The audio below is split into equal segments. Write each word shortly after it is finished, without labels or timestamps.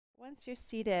Once you're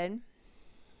seated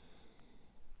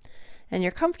and you're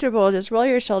comfortable, just roll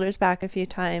your shoulders back a few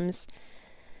times.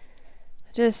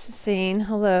 Just saying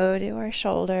hello to our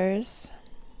shoulders.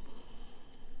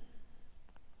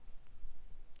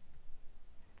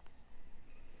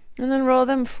 And then roll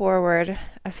them forward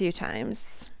a few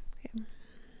times. Okay.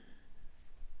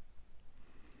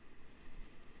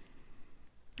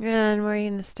 And we're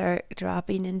going to start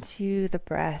dropping into the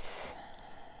breath.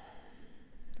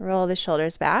 Roll the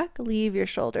shoulders back, leave your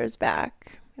shoulders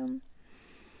back. And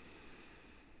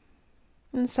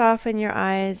soften your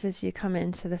eyes as you come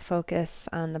into the focus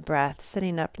on the breath,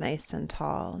 sitting up nice and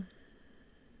tall.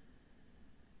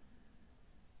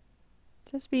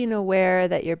 Just being aware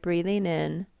that you're breathing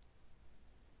in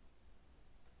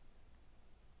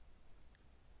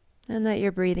and that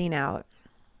you're breathing out.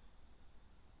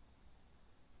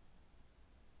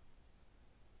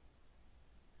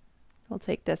 We'll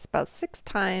take this about 6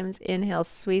 times. Inhale,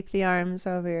 sweep the arms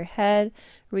over your head,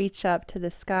 reach up to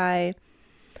the sky.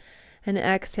 And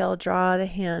exhale, draw the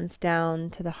hands down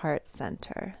to the heart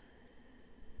center.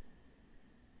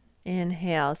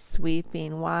 Inhale,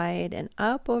 sweeping wide and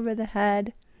up over the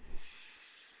head.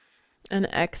 And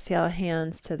exhale,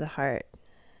 hands to the heart.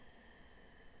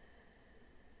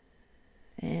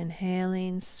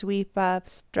 Inhaling, sweep up,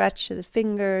 stretch the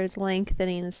fingers,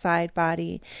 lengthening the side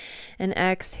body. And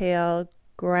exhale,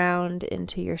 ground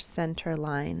into your center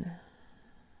line.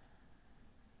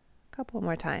 A couple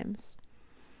more times.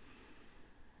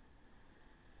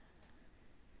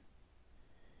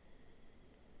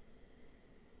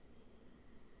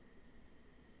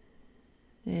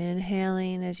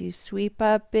 Inhaling as you sweep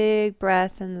up, big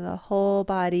breath into the whole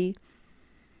body.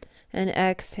 And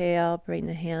exhale, bring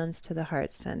the hands to the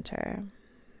heart center.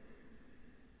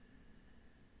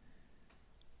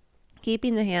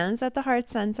 Keeping the hands at the heart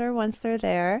center once they're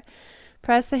there.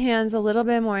 Press the hands a little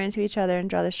bit more into each other and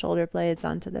draw the shoulder blades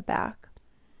onto the back.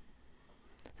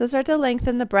 So start to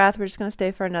lengthen the breath. We're just going to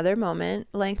stay for another moment.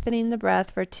 Lengthening the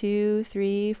breath for 2,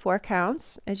 3, 4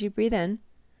 counts as you breathe in.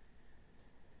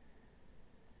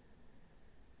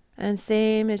 And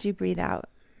same as you breathe out.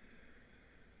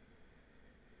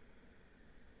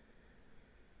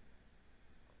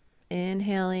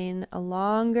 Inhaling a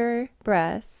longer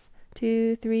breath,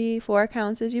 2, 3, 4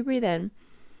 counts as you breathe in.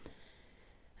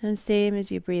 And same as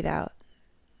you breathe out.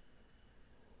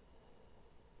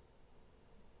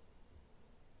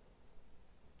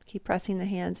 Keep pressing the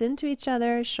hands into each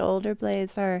other. Shoulder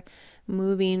blades are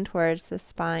moving towards the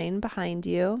spine behind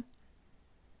you.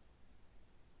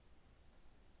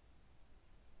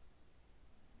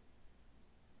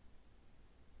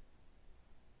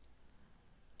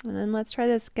 And then let's try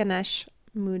this Ganesh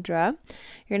mudra.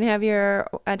 You're going to have your,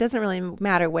 it doesn't really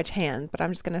matter which hand, but I'm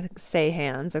just going to say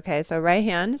hands, okay? So right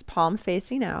hand is palm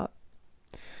facing out.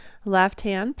 Left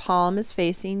hand, palm is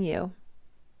facing you.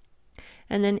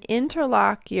 And then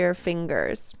interlock your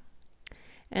fingers.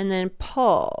 And then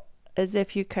pull as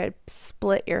if you could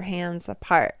split your hands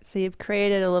apart. So you've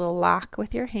created a little lock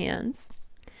with your hands.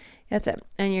 That's it.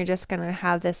 And you're just going to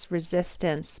have this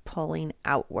resistance pulling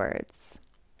outwards.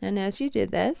 And as you do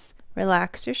this,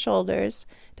 relax your shoulders.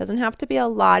 It doesn't have to be a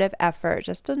lot of effort,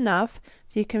 just enough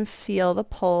so you can feel the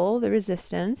pull, the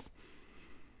resistance.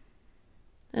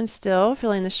 And still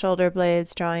feeling the shoulder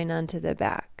blades drawing onto the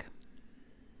back.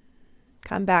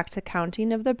 Come back to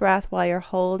counting of the breath while you're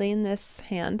holding this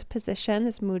hand position,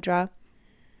 this mudra.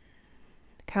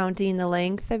 Counting the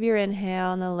length of your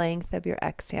inhale and the length of your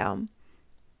exhale.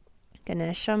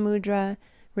 Ganesha mudra,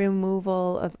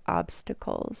 removal of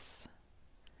obstacles.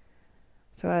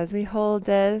 So as we hold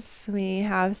this, we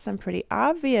have some pretty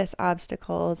obvious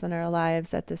obstacles in our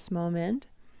lives at this moment.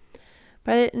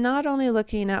 But not only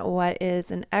looking at what is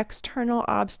an external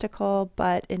obstacle,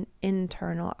 but an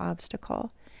internal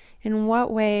obstacle. In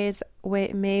what ways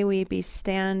may we be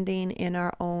standing in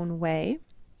our own way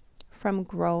from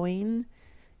growing,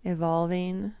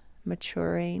 evolving,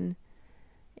 maturing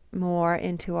more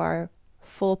into our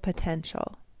full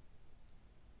potential?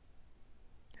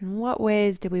 In what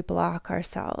ways do we block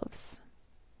ourselves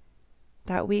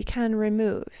that we can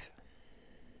remove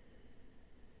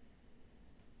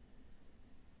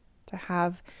to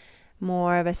have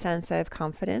more of a sense of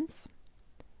confidence,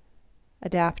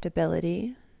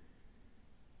 adaptability,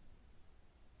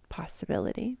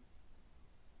 possibility?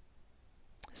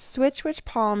 Switch which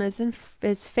palm is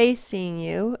facing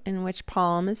you and which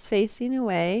palm is facing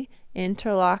away.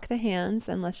 Interlock the hands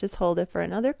and let's just hold it for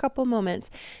another couple moments.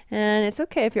 And it's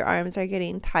okay if your arms are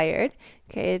getting tired.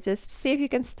 Okay, just see if you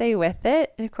can stay with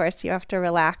it. And of course, you have to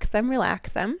relax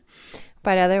them.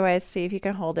 But otherwise, see if you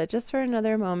can hold it just for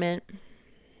another moment.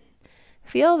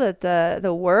 Feel that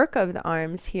the work of the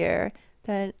arms here,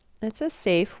 that it's a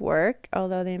safe work,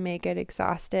 although they may get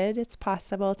exhausted, it's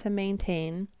possible to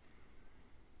maintain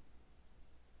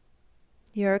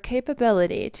your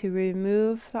capability to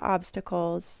remove the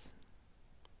obstacles,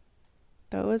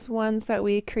 those ones that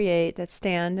we create that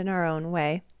stand in our own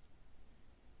way.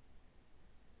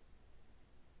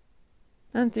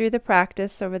 And through the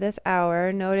practice over this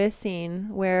hour, noticing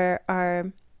where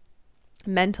our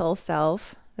mental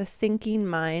self, the thinking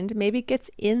mind, maybe gets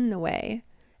in the way,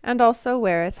 and also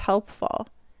where it's helpful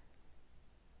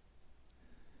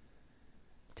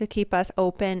to keep us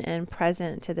open and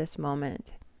present to this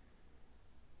moment.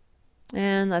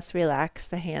 And let's relax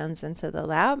the hands into the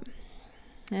lap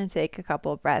and take a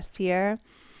couple breaths here.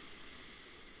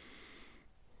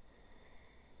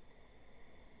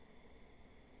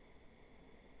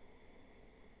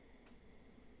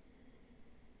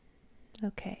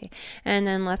 Okay, and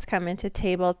then let's come into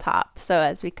tabletop. So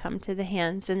as we come to the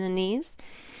hands and the knees,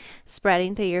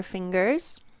 spreading through your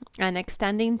fingers and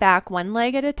extending back one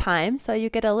leg at a time. So you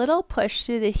get a little push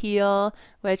through the heel,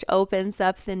 which opens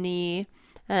up the knee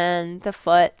and the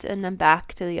foot, and then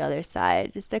back to the other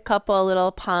side. Just a couple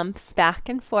little pumps back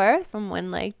and forth from one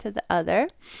leg to the other.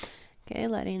 Okay,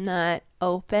 letting that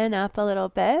open up a little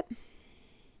bit.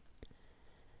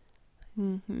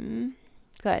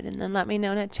 Good, and then let me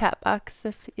know in a chat box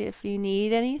if you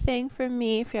need anything from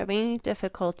me, if you're having any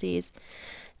difficulties.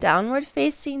 Downward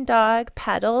facing dog,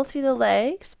 pedal through the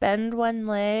legs, bend one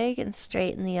leg and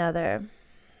straighten the other.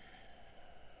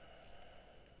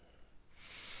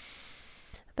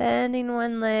 Bending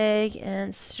one leg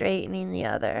and straightening the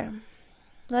other.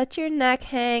 Let your neck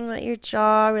hang, let your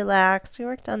jaw relax. We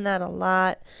worked on that a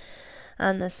lot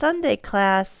on the Sunday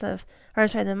class of, or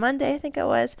sorry, the Monday I think it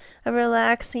was, of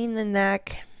relaxing the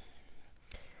neck,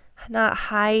 not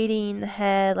hiding the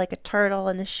head like a turtle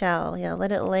in a shell. Yeah,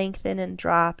 let it lengthen and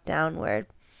drop downward.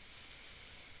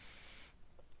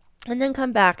 And then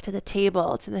come back to the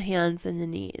table, to the hands and the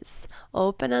knees.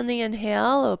 Open on the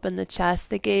inhale, open the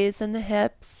chest, the gaze, and the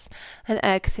hips. And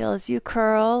exhale as you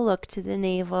curl, look to the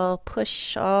navel,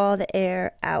 push all the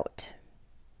air out.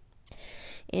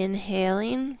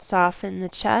 Inhaling, soften the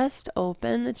chest,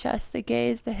 open the chest, the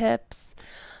gaze, the hips.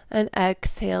 And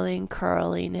exhaling,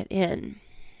 curling it in.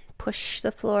 Push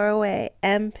the floor away,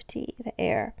 empty the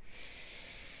air.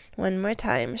 One more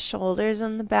time, shoulders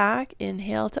on the back,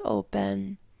 inhale to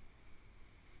open.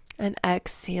 And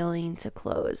exhaling to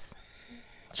close.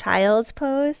 Child's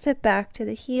pose, sit back to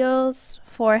the heels,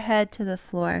 forehead to the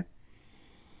floor.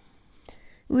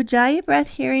 Ujjayi breath,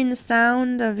 hearing the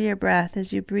sound of your breath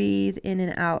as you breathe in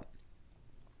and out.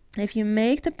 If you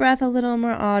make the breath a little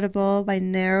more audible by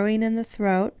narrowing in the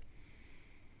throat,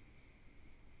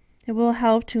 it will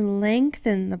help to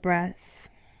lengthen the breath.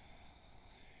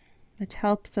 It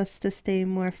helps us to stay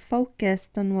more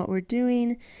focused on what we're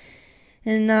doing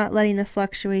and not letting the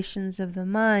fluctuations of the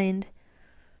mind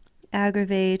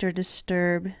aggravate or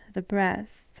disturb the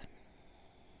breath.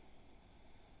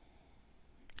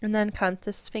 And then come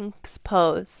to Sphinx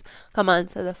pose. Come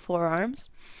onto the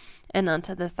forearms and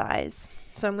onto the thighs.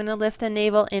 So I'm going to lift the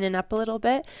navel in and up a little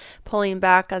bit, pulling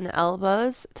back on the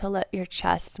elbows to let your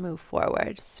chest move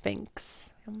forward.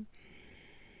 Sphinx.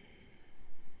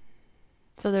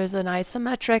 So there's an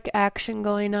isometric action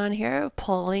going on here,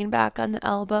 pulling back on the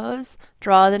elbows.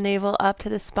 Draw the navel up to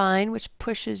the spine, which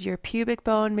pushes your pubic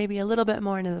bone maybe a little bit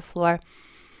more into the floor.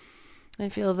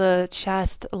 And feel the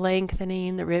chest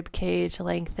lengthening, the rib cage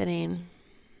lengthening.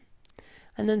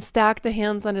 And then stack the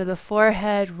hands under the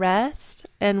forehead, rest,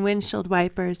 and windshield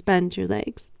wipers, bend your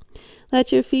legs.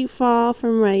 Let your feet fall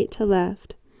from right to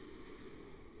left.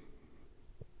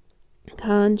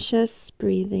 Conscious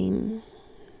breathing.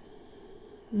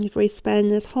 If we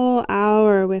spend this whole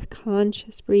hour with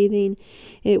conscious breathing,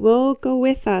 it will go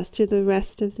with us through the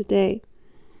rest of the day.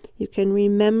 You can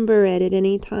remember it at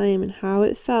any time and how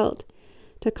it felt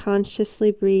to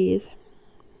consciously breathe,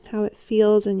 how it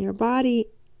feels in your body,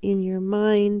 in your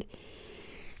mind,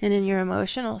 and in your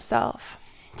emotional self.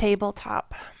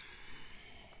 Tabletop.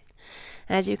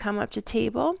 As you come up to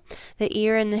table, the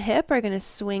ear and the hip are going to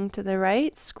swing to the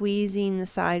right, squeezing the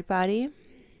side body.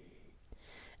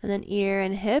 And then ear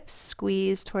and hips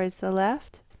squeeze towards the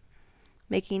left,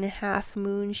 making a half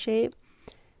moon shape.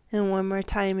 And one more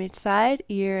time each side,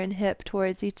 ear and hip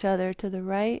towards each other to the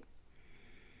right.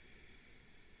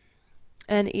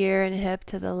 And ear and hip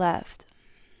to the left.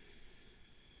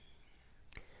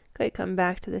 Good, come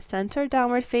back to the center,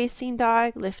 downward facing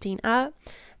dog, lifting up.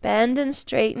 Bend and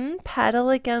straighten, pedal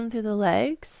again through the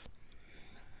legs.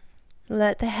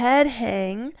 Let the head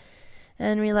hang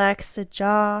and relax the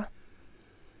jaw.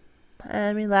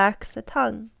 and relax the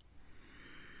tongue.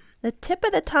 The tip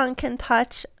of the tongue can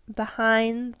touch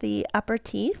behind the upper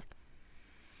teeth,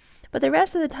 but the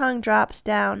rest of the tongue drops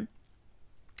down,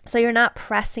 so you're not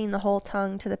pressing the whole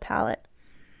tongue to the palate.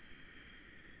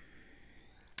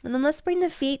 And then let's bring the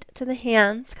feet to the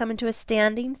hands, come into a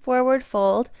standing forward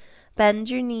fold, bend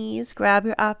your knees, grab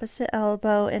your opposite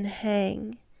elbow, and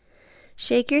hang.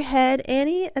 Shake your head.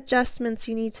 Any adjustments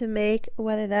you need to make,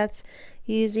 whether that's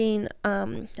using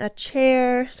a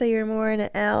chair so you're more in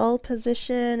an L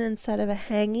position instead of a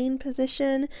hanging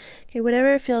position. Okay,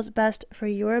 whatever feels best for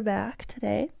your back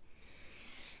today.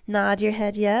 Nod your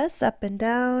head yes, up and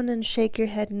down, and shake your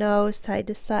head no, side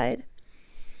to side.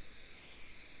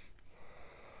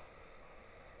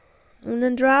 And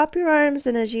then drop your arms,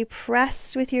 and as you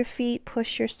press with your feet,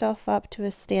 push yourself up to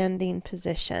a standing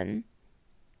position.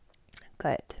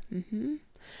 Good. And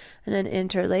then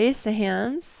interlace the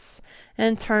hands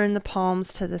and turn the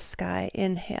palms to the sky.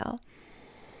 Inhale.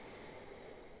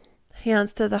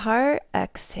 Hands to the heart.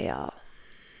 Exhale.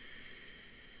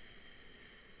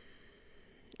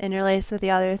 Interlace with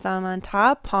the other thumb on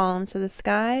top. Palms to the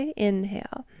sky.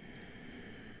 Inhale.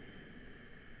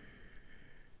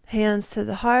 Hands to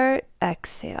the heart.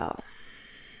 Exhale.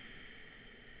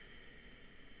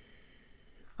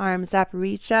 Arms up,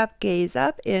 reach up, gaze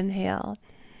up, inhale.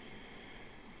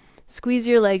 Squeeze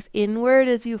your legs inward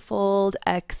as you fold,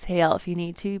 exhale. If you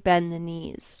need to, bend the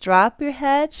knees. Drop your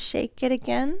head, shake it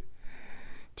again.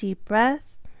 Deep breath.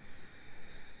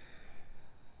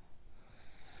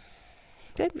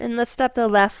 Good, and let's step the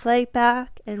left leg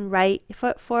back and right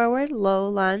foot forward, low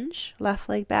lunge, left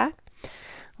leg back.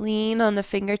 Lean on the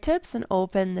fingertips and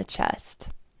open the chest.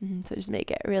 So just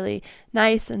make it really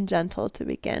nice and gentle to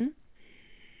begin.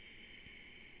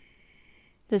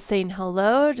 Just saying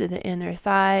hello to the inner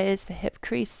thighs, the hip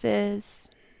creases.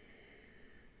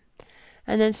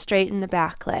 And then straighten the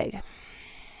back leg.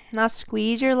 Now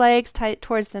squeeze your legs tight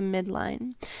towards the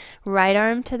midline. Right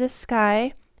arm to the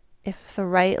sky if the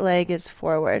right leg is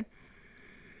forward.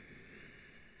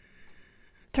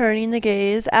 Turning the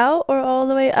gaze out or all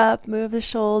the way up, move the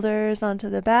shoulders onto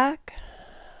the back.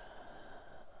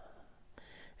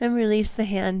 And release the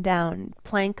hand down,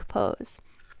 plank pose.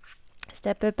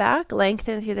 Step it back,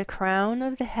 lengthen through the crown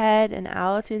of the head and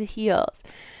out through the heels.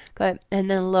 Good.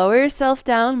 And then lower yourself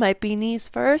down, might be knees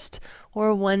first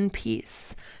or one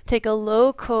piece. Take a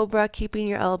low cobra, keeping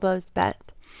your elbows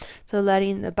bent. So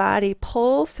letting the body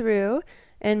pull through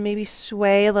and maybe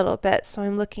sway a little bit. So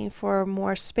I'm looking for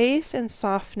more space and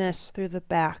softness through the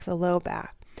back, the low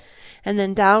back. And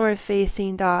then downward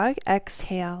facing dog.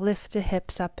 Exhale, lift the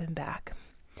hips up and back.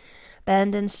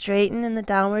 Bend and straighten in the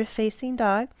downward facing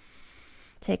dog.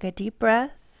 Take a deep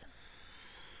breath.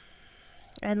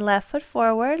 And left foot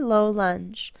forward, low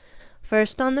lunge.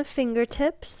 First on the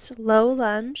fingertips, low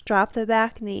lunge, drop the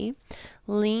back knee,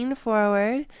 lean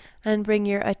forward, and bring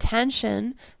your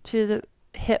attention to the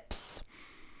hips.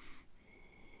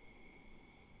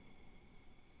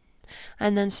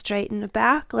 And then straighten the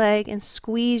back leg and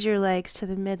squeeze your legs to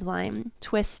the midline.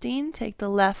 Twisting, take the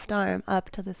left arm up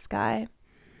to the sky.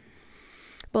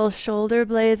 Both shoulder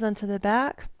blades onto the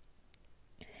back.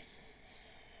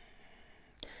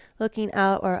 Looking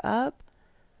out or up.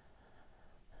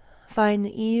 Find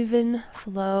the even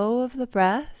flow of the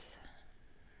breath.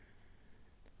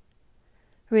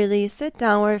 Release it,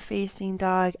 downward facing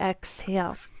dog,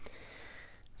 exhale.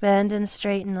 Bend and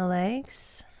straighten the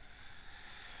legs.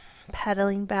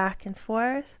 Pedaling back and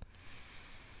forth.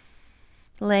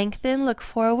 Lengthen, look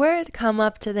forward, come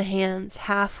up to the hands,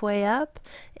 halfway up.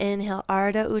 Inhale,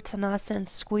 Ardha Uttanasana,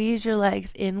 squeeze your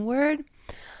legs inward.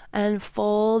 And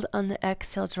fold on the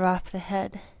exhale, drop the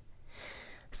head.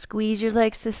 Squeeze your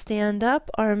legs to stand up,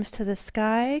 arms to the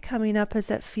sky, coming up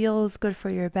as it feels good for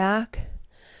your back.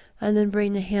 And then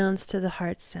bring the hands to the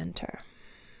heart center.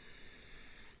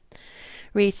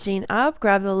 Reaching up,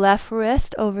 grab the left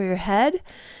wrist over your head,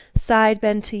 side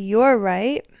bend to your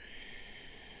right.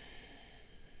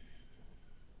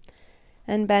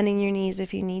 And bending your knees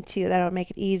if you need to. That'll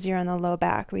make it easier on the low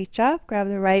back. Reach up, grab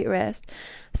the right wrist,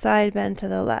 side bend to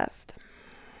the left.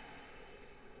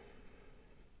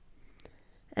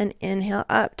 And inhale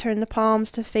up, turn the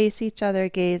palms to face each other,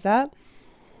 gaze up.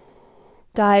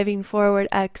 Diving forward,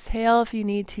 exhale. If you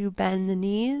need to, bend the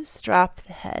knees, drop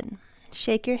the head.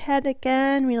 Shake your head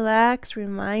again, relax,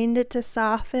 remind it to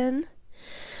soften.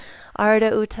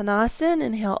 Ardha Uttanasana,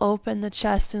 inhale, open the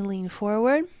chest and lean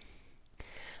forward.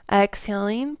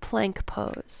 Exhaling, plank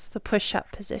pose, the push-up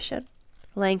position.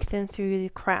 Lengthen through the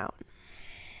crown.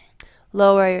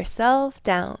 Lower yourself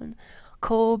down.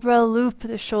 Cobra, loop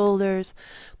the shoulders,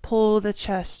 pull the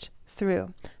chest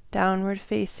through. Downward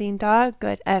facing dog.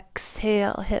 Good.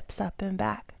 Exhale, hips up and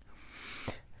back.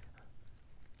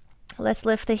 Let's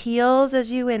lift the heels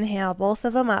as you inhale, both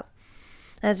of them up.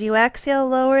 As you exhale,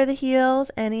 lower the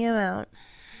heels any amount.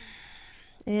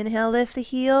 Inhale, lift the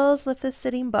heels, lift the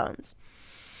sitting bones.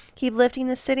 Keep lifting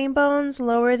the sitting bones,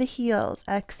 lower the heels.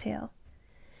 Exhale.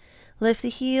 Lift the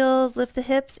heels, lift the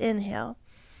hips. Inhale.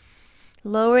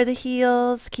 Lower the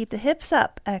heels, keep the hips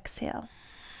up. Exhale.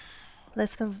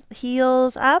 Lift the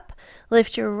heels up.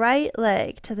 Lift your right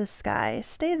leg to the sky.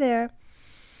 Stay there.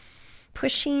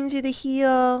 Pushing through the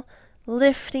heel,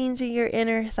 lifting to your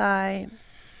inner thigh.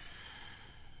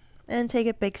 And take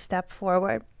a big step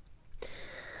forward.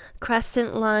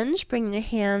 Crescent lunge. Bring your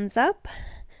hands up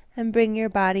and bring your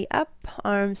body up,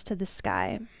 arms to the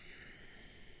sky.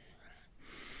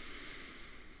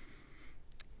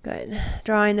 Good.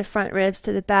 Drawing the front ribs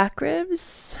to the back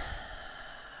ribs.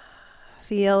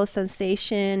 Feel a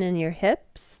sensation in your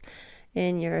hips,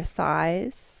 in your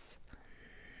thighs.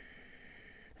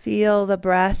 Feel the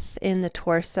breath in the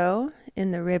torso,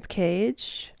 in the rib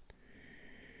cage.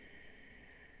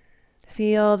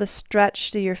 Feel the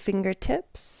stretch to your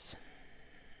fingertips.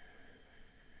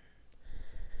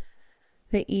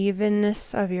 The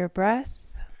evenness of your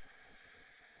breath.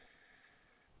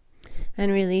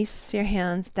 And release your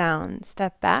hands down.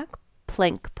 Step back,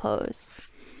 plank pose.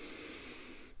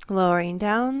 Lowering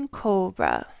down,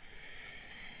 cobra.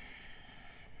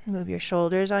 Move your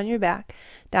shoulders on your back.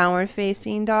 Downward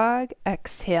facing dog.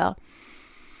 Exhale.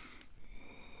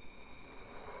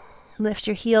 Lift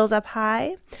your heels up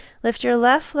high. Lift your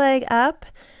left leg up.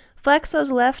 Flex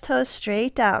those left toes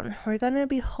straight down. We're going to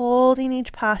be holding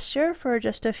each posture for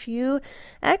just a few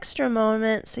extra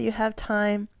moments so you have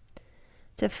time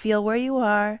to feel where you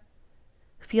are.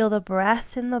 Feel the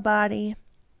breath in the body.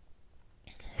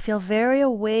 Feel very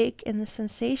awake in the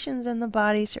sensations in the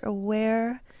body so you're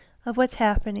aware of what's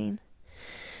happening.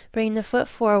 Bring the foot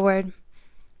forward.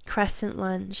 Crescent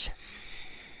lunge.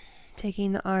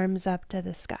 Taking the arms up to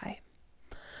the sky.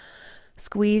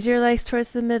 Squeeze your legs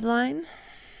towards the midline.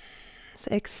 So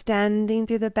extending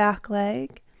through the back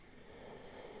leg.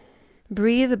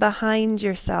 Breathe behind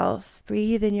yourself.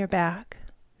 Breathe in your back.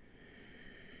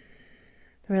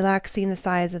 Relaxing the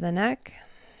sides of the neck,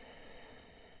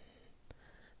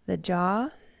 the jaw,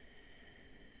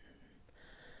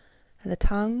 the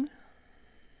tongue.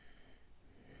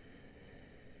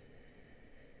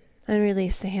 And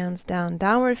release the hands down.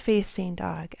 Downward facing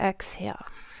dog. Exhale.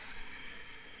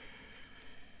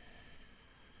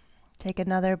 Take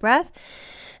another breath.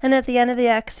 And at the end of the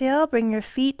exhale, bring your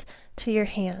feet to your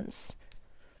hands.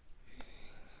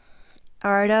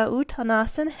 Ardha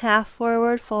Uttanasana, half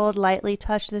forward fold, lightly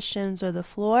touch the shins or the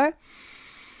floor.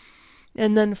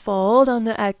 And then fold on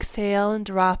the exhale and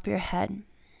drop your head.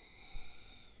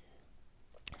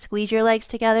 Squeeze your legs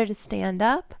together to stand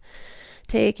up.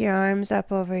 Take your arms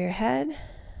up over your head.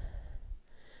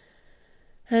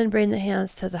 And bring the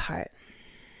hands to the heart.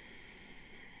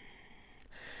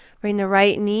 Bring the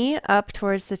right knee up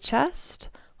towards the chest.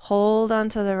 Hold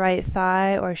onto the right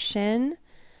thigh or shin.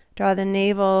 Draw the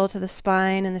navel to the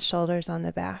spine and the shoulders on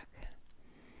the back.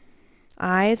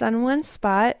 Eyes on one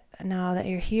spot. Now that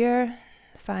you're here,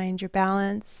 find your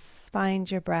balance,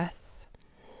 find your breath.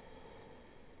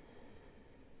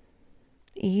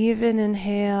 Even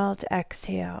inhale to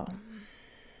exhale.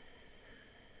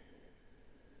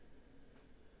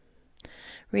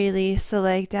 Release the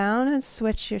leg down and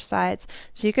switch your sides.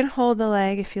 So you can hold the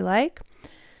leg if you like,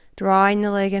 drawing the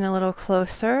leg in a little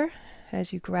closer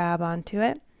as you grab onto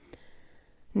it.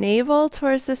 Navel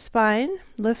towards the spine,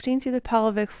 lifting through the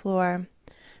pelvic floor.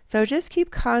 So just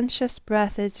keep conscious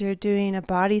breath as you're doing a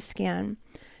body scan.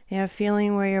 You know,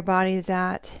 feeling where your body is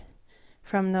at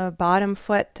from the bottom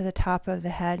foot to the top of the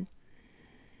head.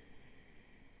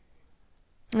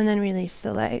 And then release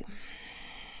the leg.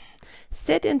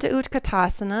 Sit into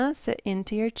Utkatasana, sit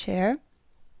into your chair,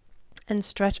 and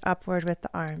stretch upward with the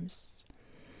arms.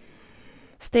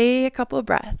 Stay a couple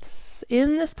breaths.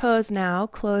 In this pose now,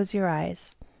 close your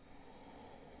eyes.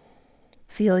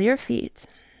 Feel your feet.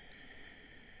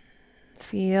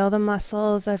 Feel the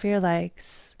muscles of your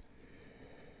legs.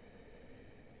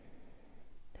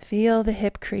 Feel the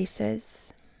hip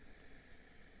creases.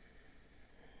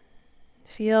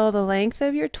 Feel the length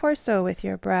of your torso with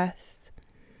your breath.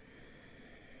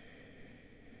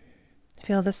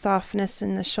 Feel the softness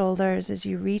in the shoulders as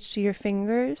you reach to your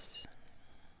fingers,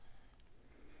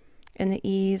 and the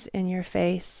ease in your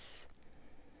face.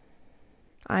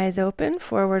 Eyes open,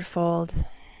 forward fold.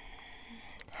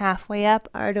 Halfway up,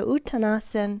 Ardha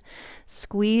Uttanasana.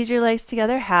 Squeeze your legs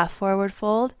together, half forward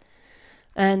fold,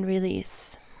 and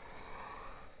release.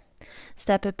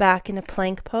 Step it back into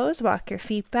plank pose. Walk your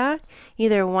feet back,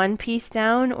 either one piece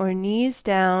down or knees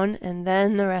down, and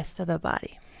then the rest of the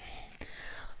body.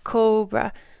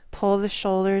 Cobra. Pull the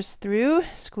shoulders through.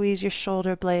 Squeeze your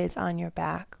shoulder blades on your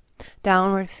back.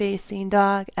 Downward facing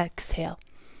dog. Exhale.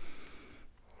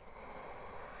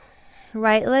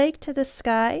 Right leg to the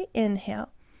sky. Inhale.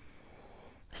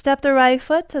 Step the right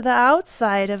foot to the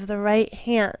outside of the right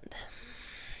hand.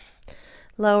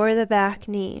 Lower the back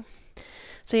knee.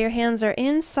 So your hands are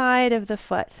inside of the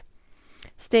foot.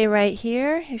 Stay right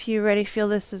here if you already feel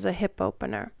this is a hip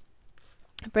opener.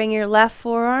 Bring your left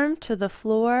forearm to the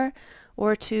floor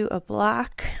or to a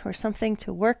block or something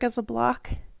to work as a block.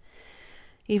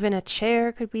 Even a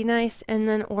chair could be nice, and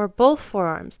then or both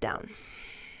forearms down.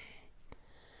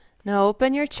 Now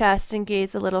open your chest and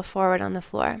gaze a little forward on the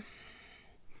floor.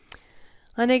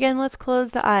 And again, let's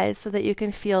close the eyes so that you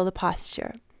can feel the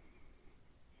posture.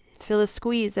 Feel the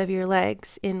squeeze of your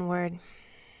legs inward.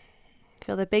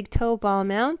 Feel the big toe ball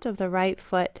mount of the right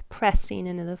foot pressing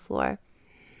into the floor.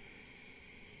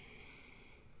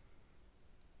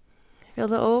 Feel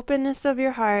the openness of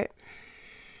your heart,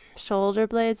 shoulder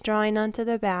blades drawing onto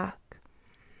the back.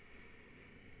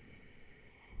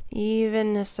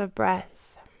 Evenness of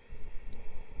breath.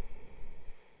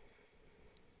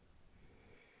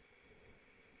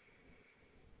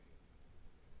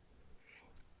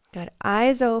 Good.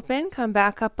 Eyes open. Come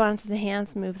back up onto the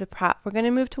hands. Move the prop. We're going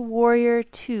to move to warrior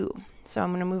 2. So I'm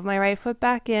going to move my right foot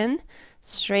back in.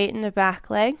 Straighten the back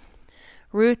leg.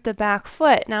 Root the back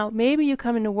foot. Now maybe you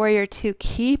come into warrior 2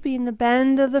 keeping the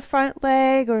bend of the front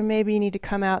leg, or maybe you need to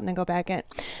come out and then go back in.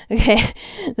 Okay,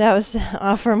 that was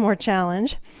offer more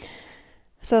challenge.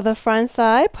 So the front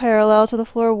thigh parallel to the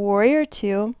floor, warrior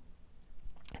 2.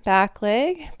 Back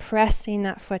leg, pressing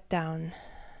that foot down.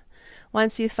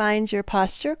 Once you find your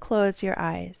posture, close your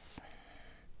eyes.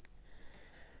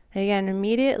 Again,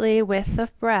 immediately with the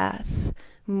breath,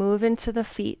 move into the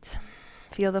feet.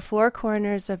 Feel the four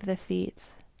corners of the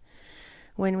feet.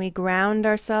 When we ground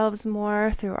ourselves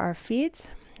more through our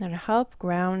feet, that'll help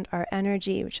ground our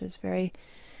energy, which is very,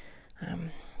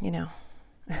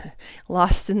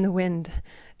 lost in the wind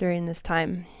during this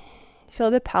time. Feel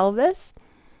the pelvis.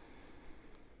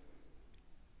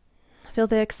 Feel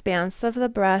the expanse of the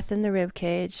breath in the rib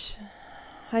cage.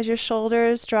 As your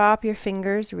shoulders drop, your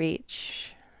fingers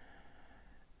reach.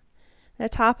 The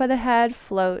top of the head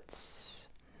floats.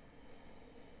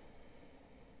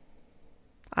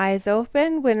 Eyes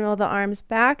open, windmill the arms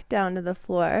back down to the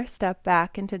floor. Step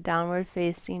back into downward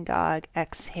facing dog.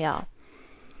 Exhale.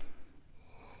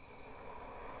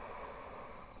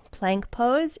 Plank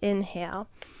pose, inhale.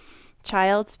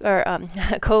 Child's or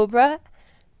cobra.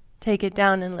 Take it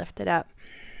down and lift it up.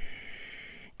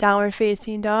 Downward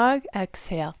facing dog,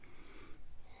 exhale.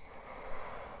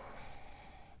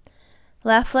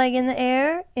 Left leg in the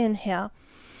air, inhale.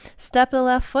 Step the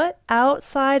left foot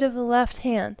outside of the left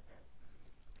hand.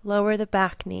 Lower the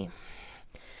back knee.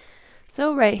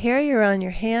 So right here, you're on your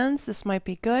hands. This might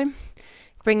be good.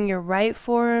 Bring your right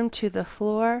forearm to the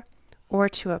floor or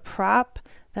to a prop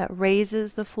that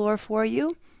raises the floor for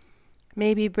you.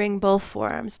 Maybe bring both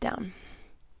forearms down.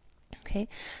 Okay,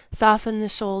 soften the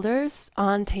shoulders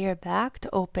onto your back to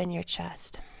open your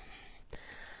chest.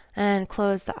 And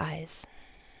close the eyes.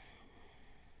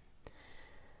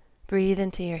 Breathe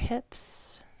into your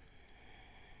hips.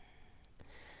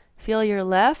 Feel your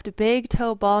left big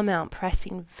toe ball mount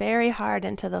pressing very hard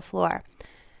into the floor.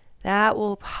 That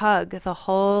will hug the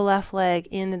whole left leg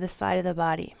into the side of the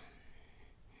body.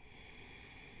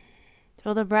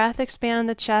 Feel the breath expand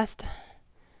the chest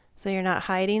so you're not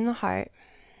hiding the heart.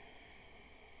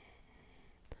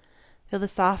 Feel the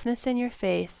softness in your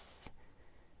face.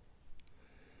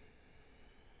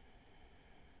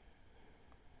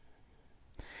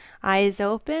 Eyes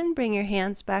open, bring your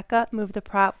hands back up, move the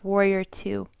prop, warrior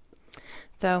 2.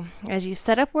 So as you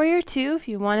set up warrior 2, if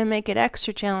you want to make it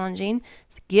extra challenging,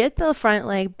 get the front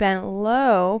leg bent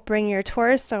low, bring your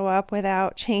torso up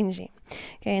without changing.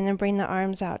 Okay, and then bring the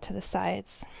arms out to the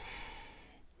sides.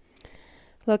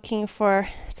 Looking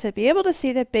to be able to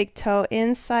see the big toe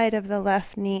inside of the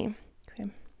left knee. Okay.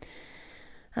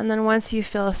 And then once you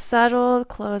feel settled,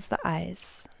 close the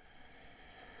eyes.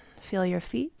 Feel your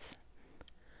feet.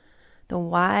 The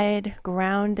wide,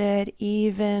 grounded,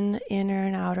 even inner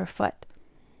and outer foot.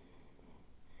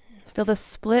 Feel the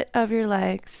split of your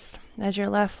legs. As your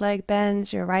left leg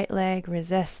bends, your right leg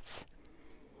resists.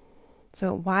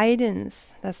 So it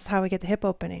widens. That's how we get the hip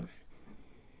opening.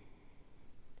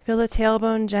 Feel the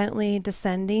tailbone gently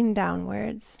descending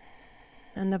downwards.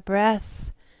 And the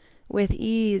breath with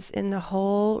ease in the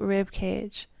whole rib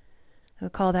cage. We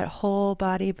call that whole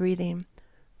body breathing.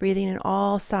 breathing in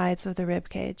all sides of the rib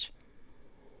cage.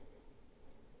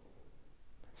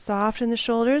 Soften the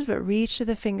shoulders, but reach to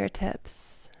the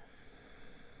fingertips.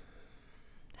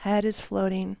 Head is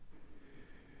floating.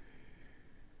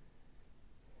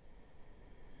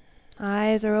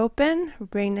 Eyes are open.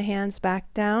 Bring the hands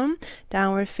back down.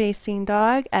 Downward facing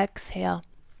dog. Exhale.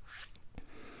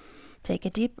 Take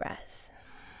a deep breath.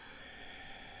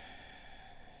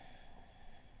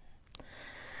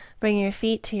 Bring your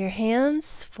feet to your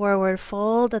hands. Forward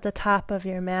fold at the top of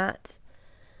your mat.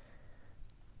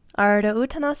 Ardha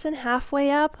Uttanasana,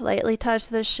 halfway up. Lightly touch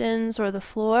the shins or the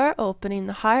floor, opening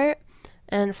the heart.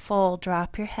 And fold.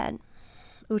 Drop your head.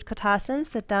 Utkatasana,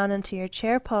 sit down into your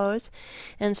chair pose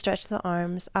and stretch the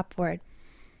arms upward.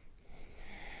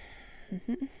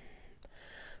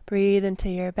 Breathe into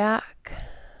your back.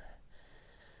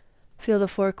 Feel the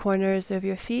four corners of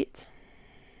your feet.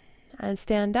 And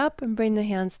stand up and bring the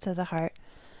hands to the heart.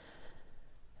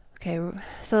 Okay,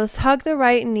 so let's hug the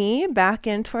right knee back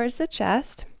in towards the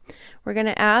chest. We're going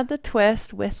to add the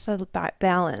twist with the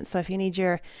balance. So if you need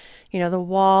your, the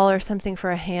wall or something for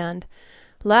a hand,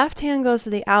 left hand goes to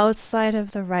the outside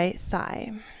of the right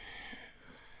thigh.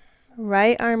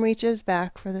 Right arm reaches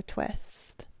back for the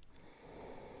twist.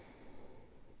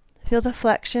 Feel the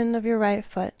flexion of your right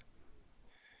foot.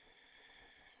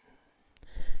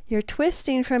 You're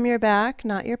twisting from your back,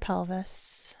 not your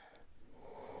pelvis.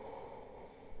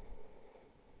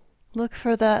 Look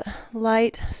for that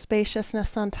light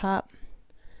spaciousness on top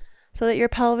so that your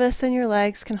pelvis and your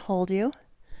legs can hold you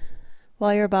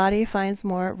while your body finds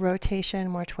more rotation,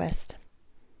 more twist.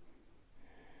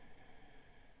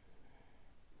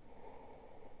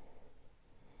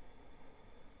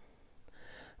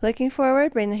 Looking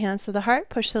forward, bring the hands to the heart,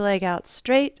 push the leg out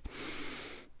straight.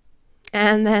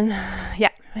 And then,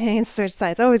 hands switch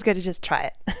sides. Always good to just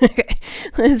try it. Okay,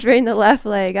 let's bring the left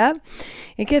leg up.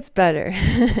 It gets better.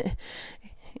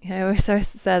 I always said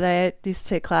that I used to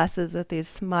take classes with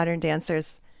these modern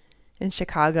dancers in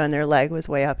Chicago, and their leg was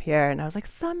way up here, and I was like,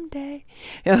 someday.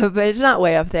 But it's not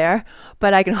way up there,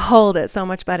 but I can hold it so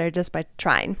much better just by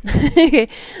trying.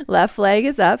 Left leg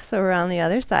is up, so we're on the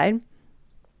other side.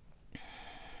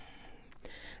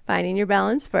 Finding your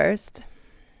balance first.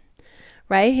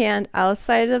 Right hand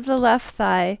outside of the left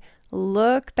thigh.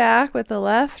 Look back with the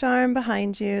left arm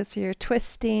behind you, so you're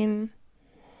twisting.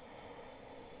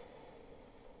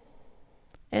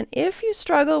 And if you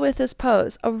struggle with this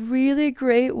pose, a really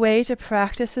great way to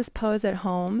practice this pose at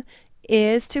home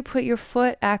is to put your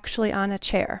foot actually on a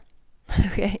chair.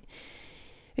 Okay?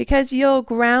 Because you'll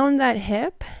ground that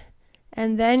hip,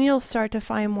 and then you'll start to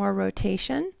find more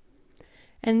rotation.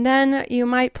 And then you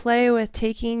might play with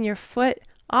taking your foot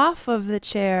off of the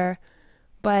chair,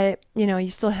 but you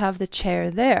still have the chair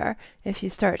there if you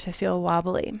start to feel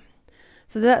wobbly.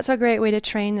 So that's a great way to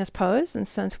train this pose, and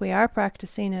since we are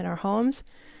practicing in our homes,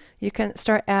 you can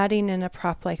start adding in a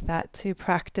prop like that to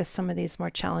practice some of these more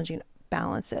challenging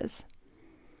balances.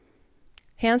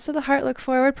 Hands to the heart, look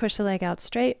forward, push the leg out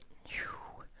straight,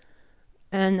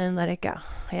 and then let it go.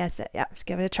 That's it. Yeah, just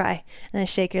give it a try, and then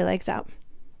shake your legs out.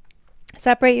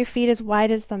 Separate your feet as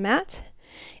wide as the mat.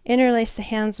 Interlace the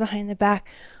hands behind the back.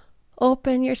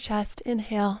 Open your chest.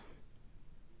 Inhale.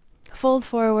 Fold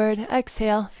forward.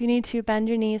 Exhale. If you need to, bend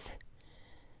your knees.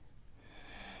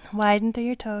 Widen through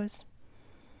your toes.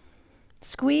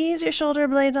 Squeeze your shoulder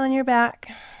blades on your back.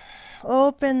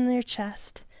 Open your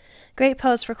chest. Great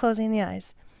pose for closing the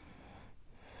eyes.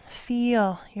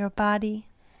 Feel your body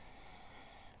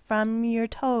from your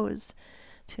toes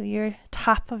to your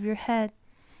top of your head.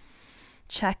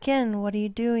 Check in. What are you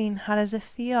doing? How does it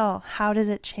feel? How does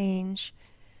it change?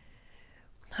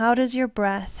 How does your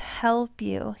breath help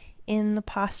you in the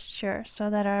posture so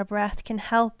that our breath can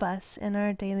help us in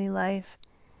our daily life?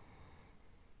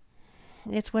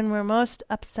 It's when we're most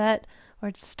upset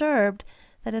or disturbed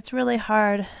that it's really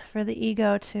hard for the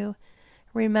ego to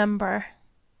remember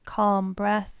calm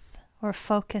breath or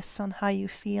focus on how you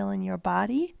feel in your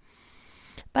body.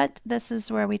 But this is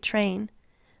where we train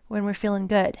when we're feeling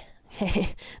good.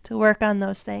 To work on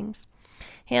those things.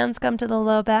 Hands come to the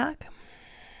low back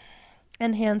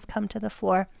and hands come to the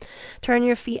floor. Turn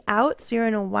your feet out so you're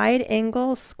in a wide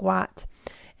angle squat,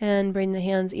 and bring the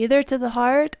hands either to the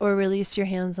heart or release your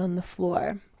hands on the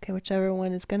floor. Okay, whichever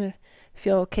one is going to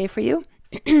feel okay for you.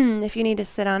 If you need to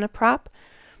sit on a prop,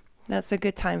 that's a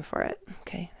good time for it.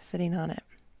 Okay, sitting on it.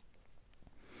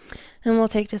 And we'll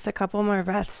take just a couple more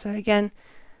breaths. So again,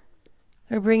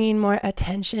 we're bringing more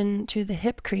attention to the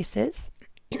hip creases.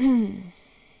 And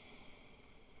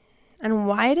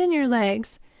widen your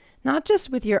legs, not just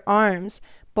with your arms,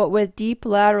 but with deep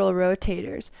lateral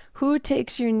rotators. Who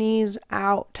takes your knees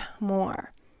out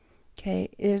more? Okay,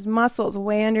 there's muscles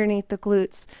way underneath the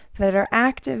glutes that are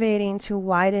activating to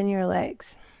widen your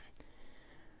legs.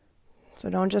 So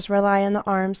don't just rely on the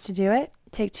arms to do it.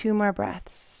 Take 2 more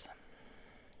breaths.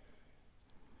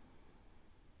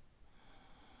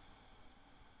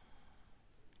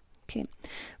 Okay,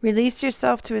 release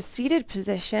yourself to a seated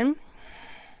position.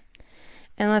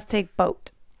 And let's take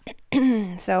boat.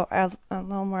 So a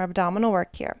little more abdominal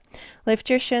work here. Lift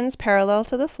your shins parallel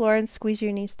to the floor and squeeze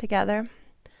your knees together.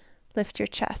 Lift your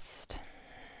chest.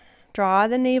 Draw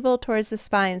the navel towards the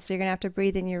spine, so you're going to have to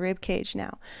breathe in your rib cage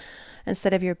now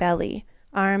instead of your belly.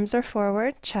 Arms are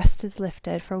forward, chest is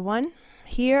lifted for 1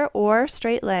 here, or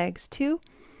straight legs. 2,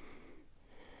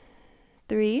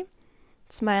 3,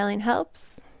 smiling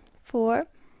helps. 4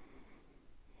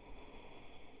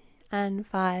 and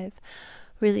 5.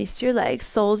 Release your legs,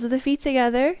 soles of the feet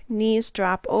together, knees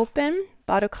drop open,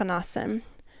 Baddha Konasana.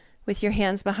 With your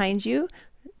hands behind you,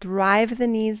 drive the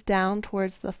knees down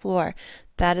towards the floor.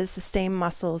 That is the same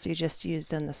muscles you just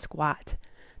used in the squat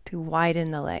to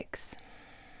widen the legs.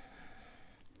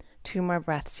 2 more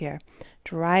breaths here.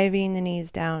 Driving the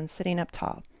knees down, sitting up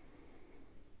tall.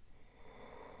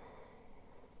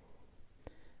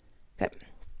 Good.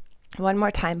 One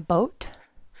more time, boat.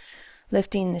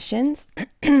 Lifting the shins,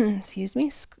 excuse me,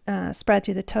 spread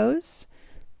through the toes,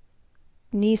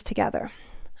 knees together.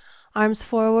 Arms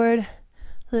forward,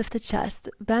 lift the chest,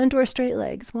 bend or straight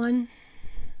legs. 1,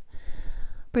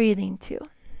 breathing. 2,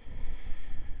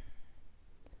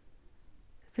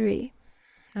 3.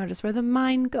 Notice where the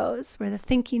mind goes, where the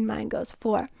thinking mind goes.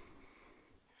 4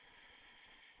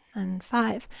 and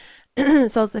 5.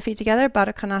 Soles of the feet together,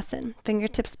 Baddha Konasana.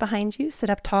 Fingertips behind you, sit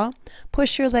up tall.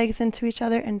 Push your legs into each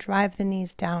other and drive the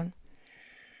knees down.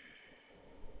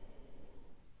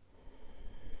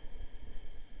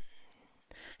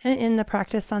 And in the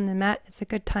practice on the mat, it's a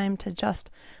good time to just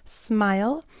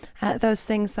smile at those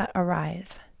things that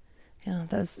arrive. You know,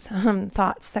 those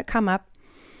thoughts that come up.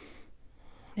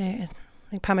 Like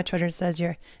Pema Chodron says,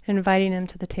 you're inviting them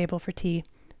to the table for tea.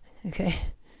 Okay.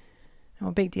 No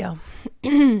big deal.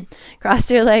 Cross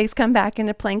your legs, come back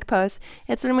into plank pose.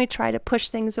 It's when we try to push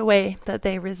things away that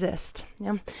they resist.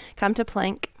 Yeah. Come to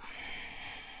plank.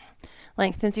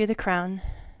 Lengthen through the crown.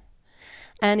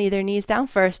 And either knees down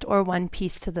first or one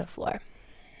piece to the floor.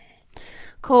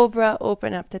 Cobra,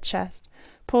 open up the chest.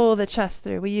 Pull the chest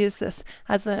through. We use this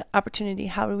as an opportunity.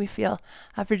 How do we feel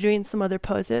after doing some other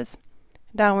poses?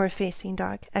 Downward facing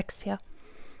dog. Exhale.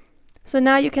 So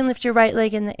now you can lift your right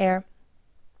leg in the air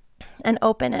and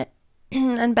open it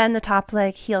and bend the top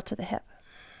leg, heel to the hip.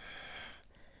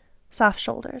 Soft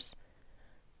shoulders.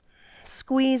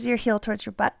 Squeeze your heel towards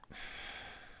your butt.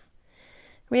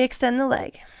 Re-extend the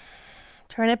leg.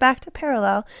 Turn it back to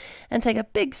parallel and take a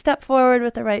big step forward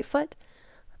with the right foot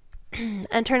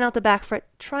and turn out the back foot,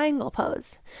 triangle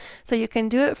pose. So you can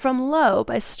do it from low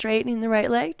by straightening the right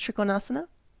leg, Trikonasana,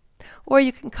 or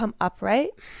you can come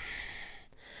upright,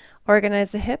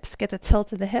 organize the hips, get the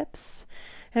tilt of the hips,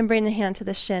 and bring the hand to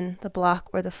the shin, the block,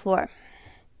 or the floor.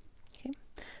 Okay.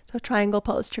 So triangle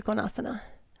pose, Trikonasana.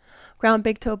 Ground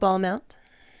big toe ball mount.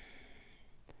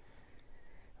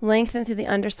 Lengthen through the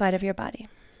underside of your body.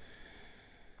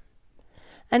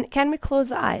 And can we close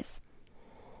the eyes?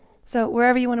 So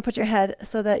wherever you want to put your head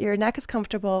so that your neck is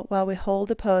comfortable while we hold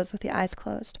the pose with the eyes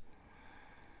closed.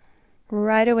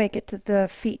 Right away, get to the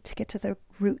feet, get to the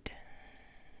root.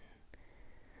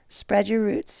 Spread your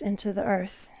roots into the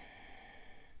earth.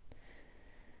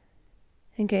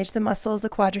 Engage the muscles, the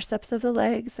quadriceps of the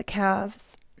legs, the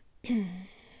calves.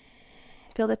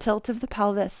 Feel the tilt of the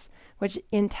pelvis, which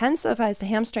intensifies the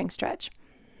hamstring stretch.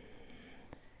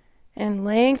 And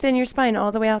lengthen your spine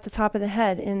all the way out the top of the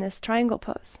head in this triangle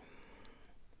pose.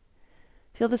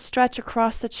 Feel the stretch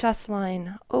across the chest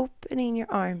line, opening your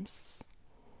arms,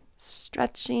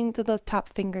 stretching to those top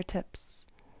fingertips.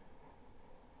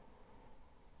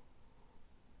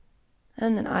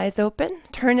 And then eyes open,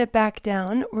 turn it back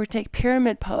down, or take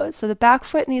pyramid pose. So the back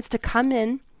foot needs to come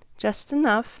in just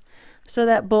enough so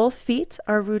that both feet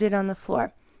are rooted on the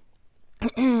floor.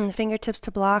 Fingertips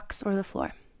to blocks or the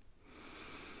floor.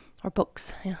 Or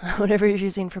books, whatever you're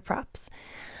using for props.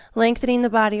 Lengthening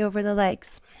the body over the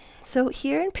legs. So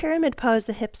here in pyramid pose,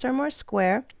 the hips are more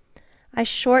square. I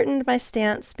shortened my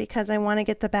stance because I want to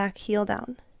get the back heel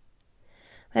down.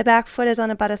 My back foot is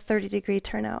on about a 30-degree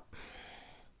turnout.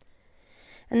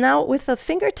 And now with the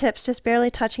fingertips just barely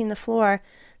touching the floor,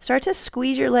 start to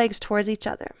squeeze your legs towards each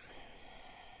other.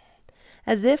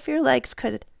 As if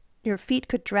your feet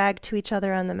could drag to each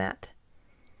other on the mat.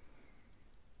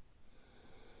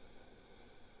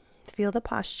 Feel the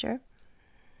posture.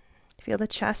 Feel the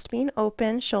chest being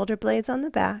open, shoulder blades on the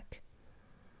back.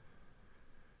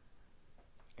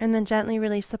 And then gently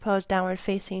release the pose, downward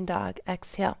facing dog.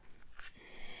 Exhale.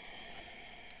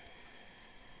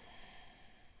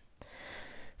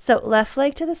 So left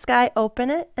leg to the sky, open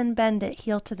it and bend it,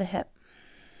 heel to the hip.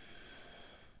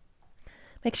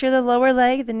 Make sure the lower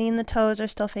leg, the knee and the toes are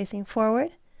still facing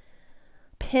forward.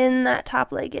 Pin that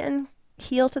top leg in,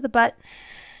 heel to the butt.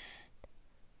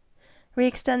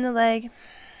 Re-extend the leg,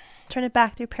 turn it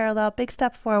back through parallel, big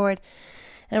step forward,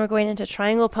 and we're going into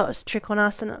triangle pose,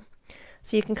 Trikonasana.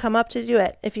 So you can come up to do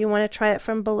it. If you want to try it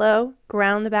from below,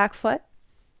 ground the back foot,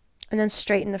 and then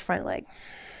straighten the front leg.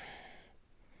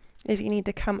 If you need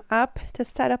to come up to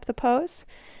set up the pose,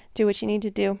 do what you need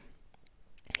to do.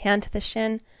 Hand to the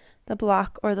shin, the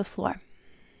block, or the floor.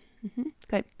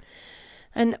 Good.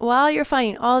 And while you're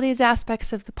finding all these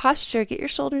aspects of the posture, get your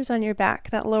shoulders on your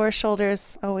back. That lower shoulder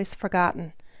is always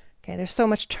forgotten. Okay, there's so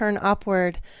much turn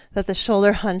upward that the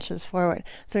shoulder hunches forward.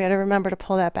 So you got to remember to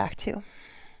pull that back too.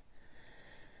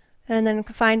 And then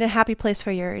find a happy place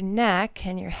for your neck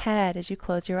and your head as you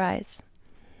close your eyes.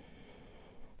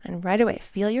 And right away,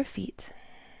 feel your feet.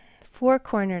 Four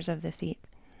corners of the feet.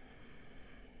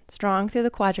 Strong through the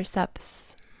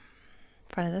quadriceps,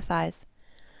 front of the thighs.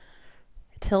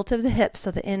 Tilt of the hips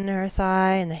so the inner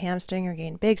thigh and the hamstring are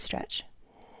getting big stretch.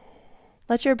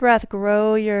 Let your breath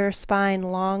grow your spine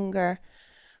longer,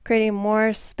 creating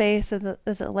more space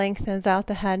as it lengthens out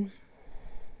the head.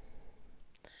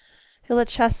 Feel the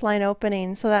chest line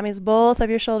opening, so that means both of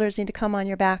your shoulders need to come on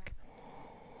your back.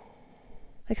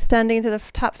 Extending to the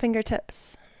top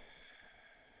fingertips.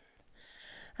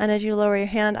 And as you lower your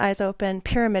hand, eyes open,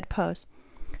 pyramid pose.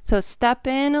 So step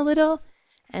in a little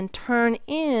and turn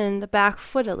in the back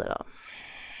foot a little.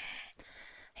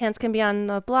 Hands can be on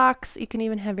the blocks. You can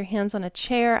even have your hands on a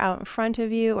chair out in front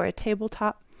of you or a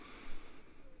tabletop.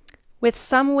 With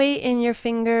some weight in your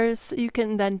fingers, you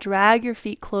can then drag your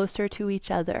feet closer to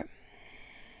each other.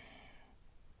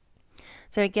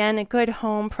 So again, a good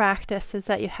home practice is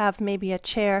that you have maybe a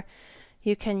chair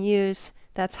you can use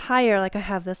that's higher, like I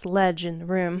have this ledge in the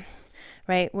room,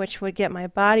 right, which would get my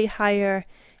body higher,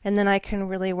 and then I can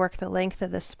really work the length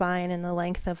of the spine and the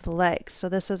length of the legs. So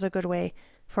this is a good way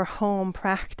for home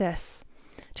practice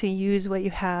to use what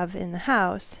you have in the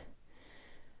house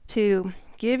to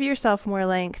give yourself more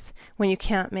length when you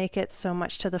can't make it so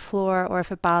much to the floor or if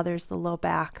it bothers the low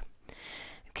back.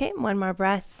 Okay, one more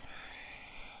breath.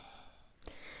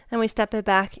 And we step it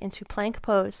back into plank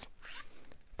pose.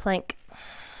 Plank.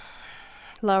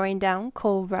 Lowering down,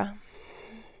 cobra.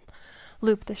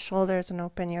 Loop the shoulders and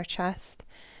open your chest.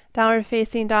 Downward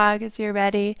facing dog as you're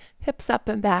ready. Hips up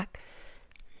and back.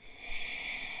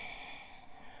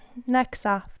 Neck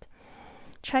soft.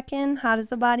 Check in. How does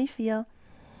the body feel?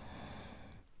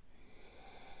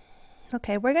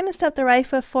 Okay, we're going to step the right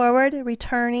foot forward,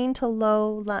 returning to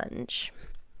low lunge.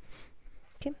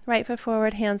 Okay, right foot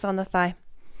forward, hands on the thigh.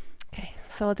 Okay,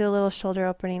 so we'll do a little shoulder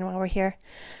opening while we're here.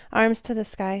 Arms to the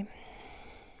sky.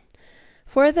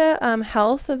 For the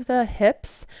health of the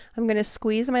hips, I'm going to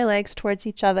squeeze my legs towards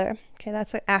each other. Okay,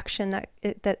 that's an action that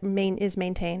is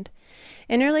maintained.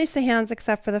 Interlace the hands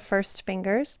except for the first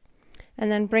fingers,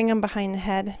 and then bring them behind the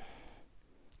head.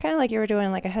 Kind of like you were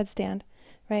doing like a headstand,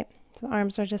 right? So the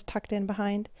arms are just tucked in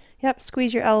behind. Yep,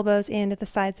 squeeze your elbows into the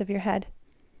sides of your head.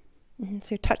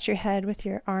 So you touch your head with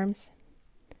your arms.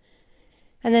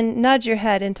 And then nudge your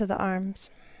head into the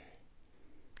arms.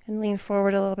 And lean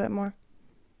forward a little bit more.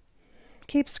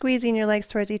 Keep squeezing your legs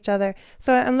towards each other.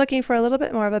 So I'm looking for a little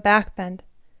bit more of a back bend.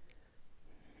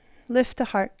 Lift the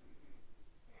heart.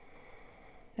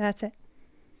 That's it.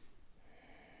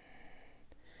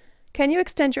 Can you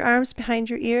extend your arms behind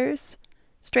your ears?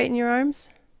 Straighten your arms.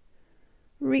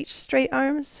 Reach straight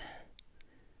arms.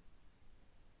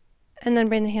 And then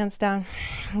bring the hands down.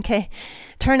 Okay.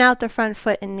 Turn out the front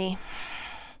foot and knee.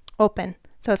 Open,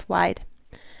 so it's wide.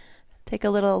 Take a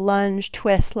little lunge,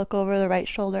 twist, look over the right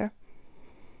shoulder.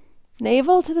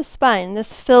 Navel to the spine.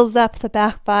 This fills up the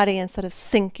back body instead of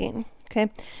sinking. Okay,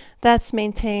 that's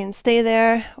maintained. Stay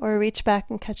there or reach back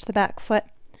and catch the back foot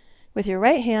with your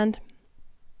right hand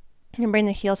and bring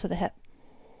the heel to the hip.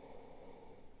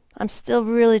 I'm still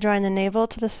really drawing the navel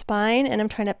to the spine and I'm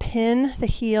trying to pin the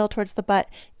heel towards the butt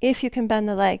if you can bend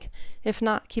the leg. If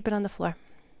not, keep it on the floor.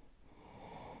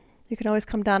 You can always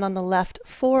come down on the left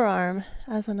forearm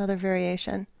as another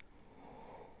variation.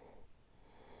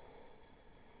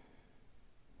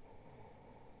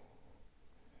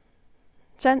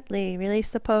 Gently release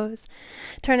the pose.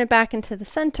 Turn it back into the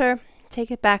center.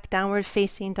 Take it back, downward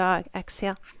facing dog.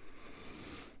 Exhale.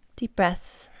 Deep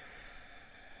breath.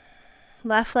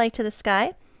 Left leg to the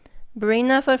sky. Bring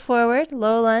that foot forward,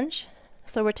 low lunge.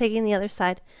 So we're taking the other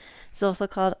side. It's also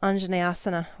called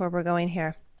Anjaneyasana, where we're going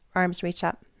here. arms reach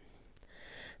up.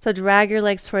 So drag your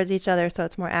legs towards each other so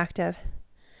it's more active.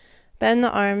 Bend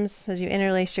the arms as you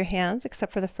interlace your hands,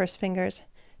 except for the first fingers.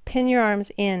 Pin your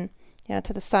arms in,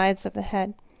 to the sides of the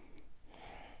head.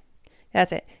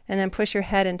 That's it. And then push your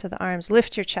head into the arms.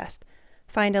 Lift your chest.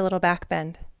 Find a little back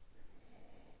bend.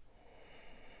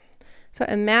 So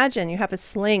imagine you have a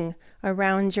sling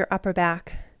around your upper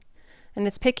back, and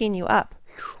it's picking you up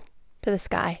to the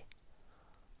sky.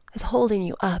 It's holding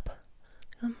you up.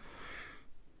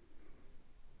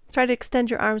 Try to extend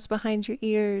your arms behind your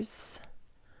ears.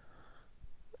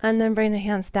 And then bring the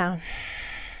hands down.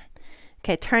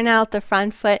 Okay, turn out the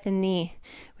front foot and knee.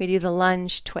 We do the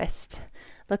lunge twist.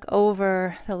 Look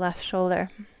over the left shoulder.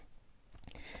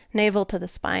 Navel to the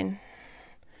spine.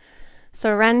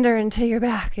 Surrender into your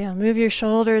back. Move your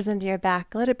shoulders into your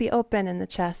back. Let it be open in the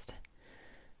chest,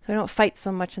 so we don't fight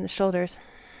so much in the shoulders.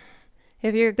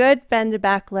 If you're good, bend the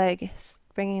back leg,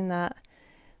 bringing the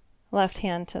left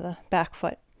hand to the back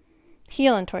foot.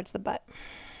 Heel in towards the butt.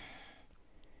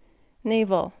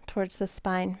 Navel towards the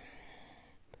spine.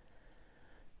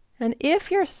 And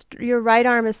if your right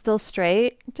arm is still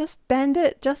straight, just bend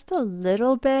it just a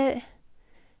little bit.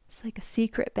 It's like a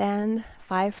secret bend,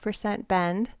 5%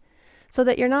 bend, so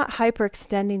that you're not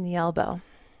hyperextending the elbow.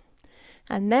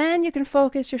 And then you can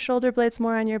focus your shoulder blades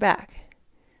more on your back.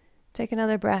 Take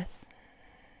another breath.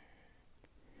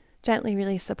 Gently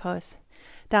release the pose.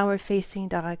 Downward facing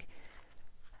dog.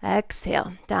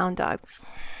 Exhale, down dog.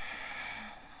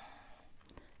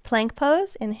 Plank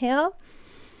pose, inhale.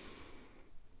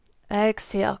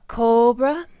 Exhale,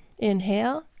 cobra,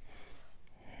 inhale.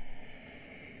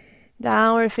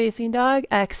 Downward facing dog,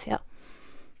 exhale.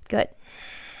 Good.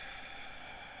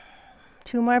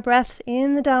 2 more breaths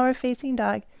in the downward facing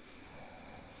dog.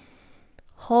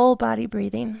 Whole body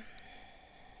breathing.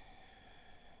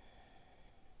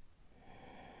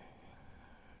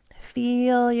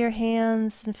 Feel your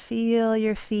hands and feel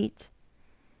your feet.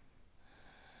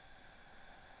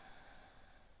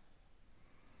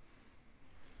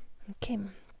 Okay,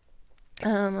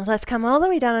 let's come all the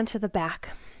way down onto the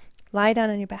back. Lie down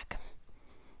on your back.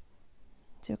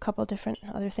 Do a couple different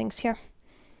other things here.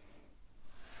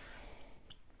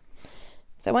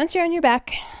 So once you're on your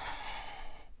back,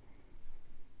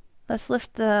 let's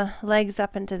lift the legs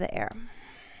up into the air.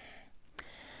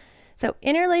 So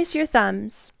interlace your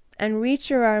thumbs and reach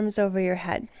your arms over your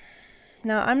head.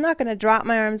 Now I'm not going to drop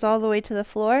my arms all the way to the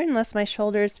floor unless my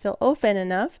shoulders feel open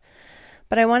enough.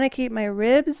 But I want to keep my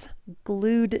ribs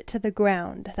glued to the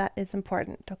ground. That is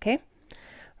important, okay?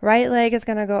 Right leg is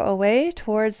going to go away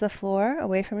towards the floor,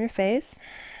 away from your face,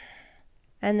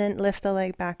 and then lift the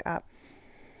leg back up.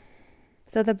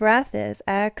 So the breath is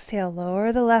exhale,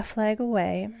 lower the left leg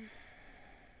away,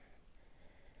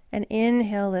 and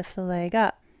inhale, lift the leg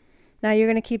up. Now you're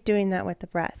going to keep doing that with the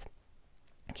breath.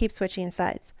 Keep switching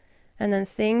sides. And then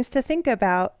things to think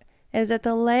about is that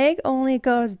the leg only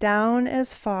goes down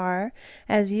as far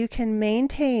as you can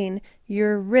maintain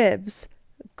your ribs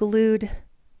glued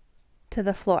to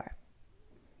the floor.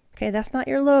 Okay, that's not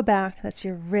your low back, that's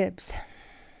your ribs.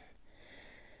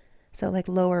 So like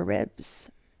lower ribs,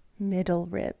 middle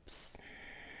ribs.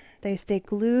 They stay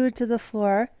glued to the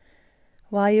floor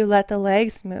while you let the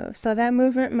legs move. So that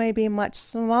movement may be much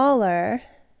smaller,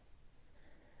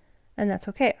 and that's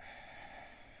okay.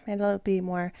 It'll be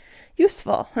more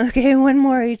useful. Okay, 1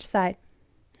 more each side.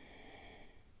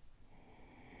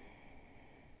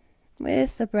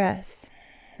 With the breath.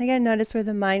 Again, notice where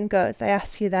the mind goes. I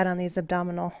ask you that on these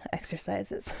abdominal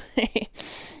exercises.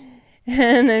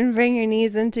 And then bring your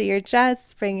knees into your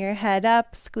chest, bring your head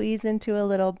up, squeeze into a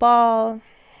little ball.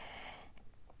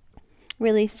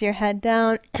 Release your head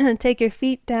down, take your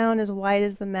feet down as wide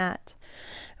as the mat.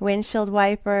 Windshield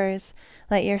wipers,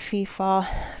 let your feet fall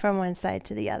from one side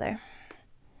to the other.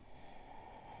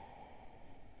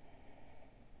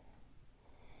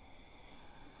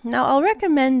 Now I'll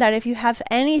recommend that if you have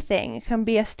anything, it can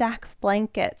be a stack of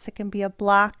blankets, it can be a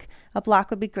block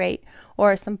would be great,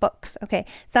 or some books, okay,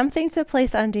 something to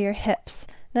place under your hips.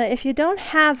 Now if you don't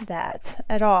have that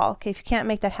at all, okay, if you can't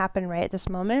make that happen right at this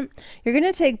moment, you're going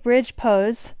to take bridge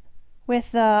pose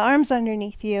with the arms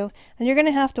underneath you, and you're going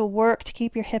to have to work to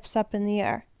keep your hips up in the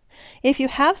air. If you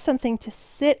have something to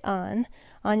sit on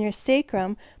your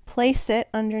sacrum, place it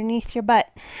underneath your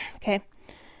butt, okay,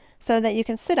 so that you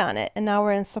can sit on it. And now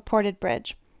we're in supported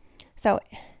bridge. So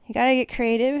you got to get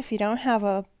creative if you don't have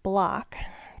a block.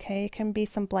 Okay, it can be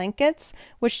some blankets,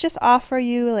 which just offer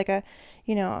you like a,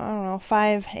 I don't know,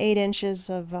 5-8 inches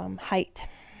of height.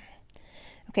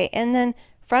 Okay, and then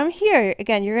from here,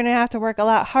 again, you're going to have to work a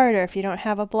lot harder if you don't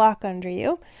have a block under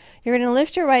you. You're going to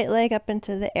lift your right leg up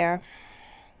into the air.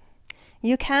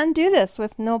 You can do this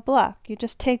with no block. You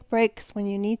just take breaks when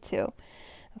you need to.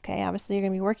 Okay, obviously you're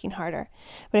going to be working harder.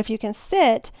 But if you can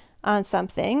sit on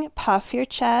something, puff your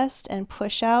chest and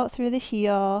push out through the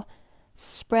heel.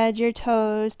 Spread your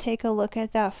toes. Take a look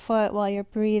at that foot while you're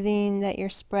breathing, that you're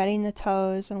spreading the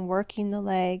toes and working the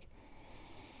leg.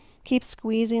 Keep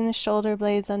squeezing the shoulder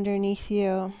blades underneath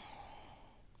you.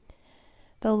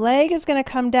 The leg is going to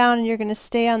come down and you're going to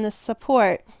stay on this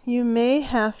support. You may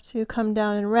have to come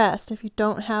down and rest if you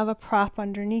don't have a prop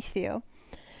underneath you.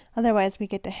 Otherwise, we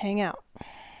get to hang out.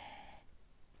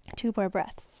 2 more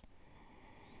breaths.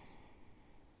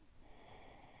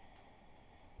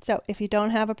 So if you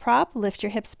don't have a prop, lift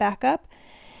your hips back up,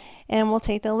 and we'll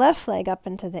take the left leg up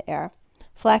into the air.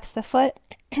 Flex the foot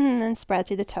and spread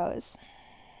through the toes.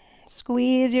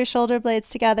 Squeeze your shoulder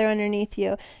blades together underneath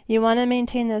you. You want to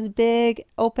maintain this big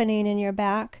opening in your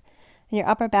back, in your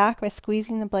upper back, by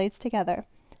squeezing the blades together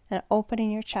and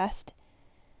opening your chest.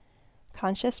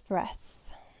 Conscious breath.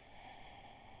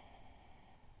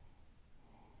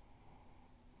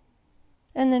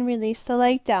 And then release the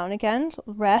leg down again.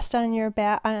 Rest on your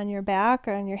back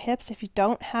or on your hips if you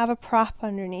don't have a prop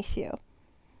underneath you.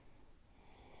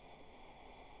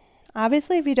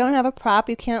 Obviously, if you don't have a prop,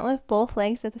 you can't lift both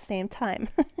legs at the same time.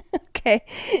 Okay,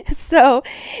 so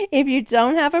if you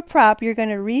don't have a prop, you're going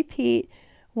to repeat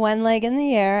one leg in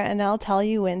the air, and I'll tell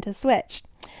you when to switch.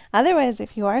 Otherwise,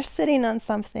 if you are sitting on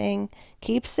something,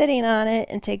 keep sitting on it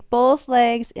and take both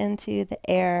legs into the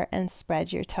air and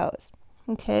spread your toes.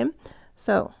 Okay,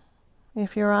 so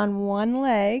if you're on one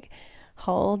leg,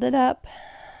 hold it up.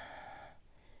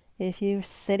 If you're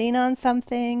sitting on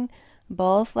something,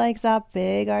 both legs up,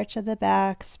 big arch of the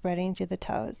back, spreading to the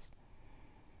toes.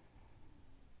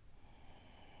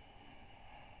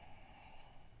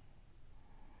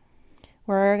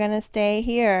 We're going to stay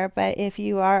here, but if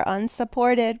you are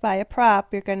unsupported by a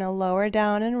prop, you're going to lower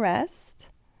down and rest.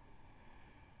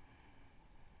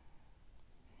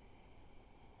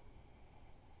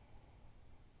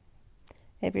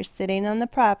 If you're sitting on the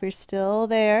prop, you're still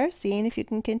there, seeing if you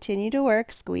can continue to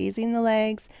work, squeezing the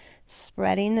legs,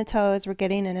 spreading the toes. We're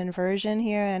getting an inversion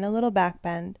here and a little back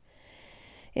bend.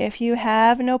 If you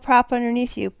have no prop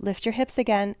underneath you, lift your hips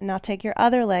again. Now take your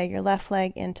other leg, your left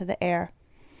leg, into the air.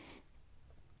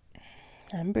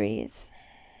 And breathe.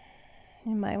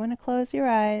 You might want to close your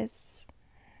eyes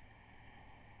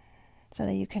so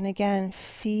that you can again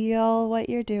feel what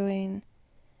you're doing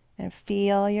and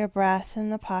feel your breath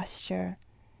and the posture.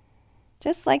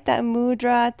 Just like that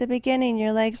mudra at the beginning,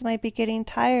 your legs might be getting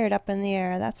tired up in the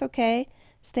air. That's okay.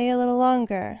 Stay a little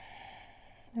longer.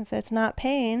 If it's not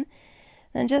pain,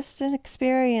 then just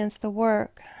experience the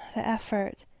work, the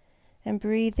effort, and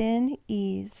breathe in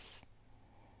ease.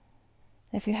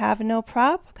 If you have no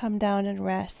prop, come down and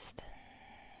rest.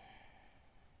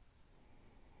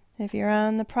 If you're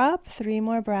on the prop, 3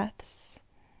 more breaths.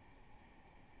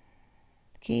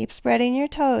 Keep spreading your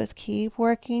toes. Keep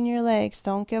working your legs.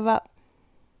 Don't give up.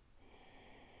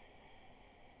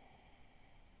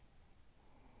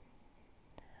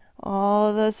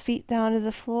 All those feet down to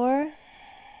the floor.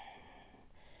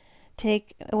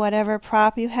 Take whatever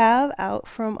prop you have out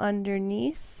from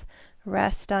underneath.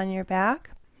 Rest on your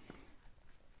back.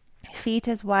 Feet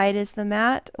as wide as the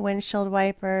mat. Windshield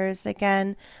wipers.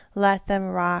 Again, let them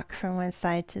rock from one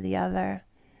side to the other.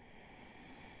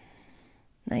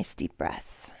 Nice deep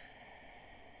breath.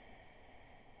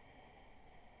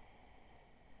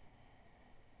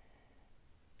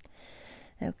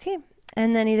 Okay.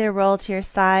 And then either roll to your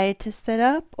side to sit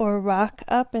up or rock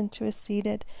up into a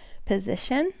seated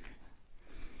position.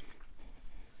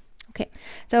 Okay,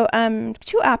 so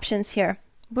 2 options here.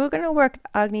 We're going to work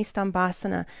Agni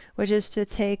Stambhasana, which is to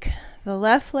take the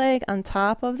left leg on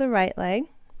top of the right leg,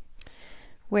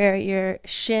 where your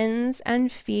shins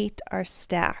and feet are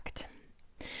stacked.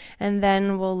 And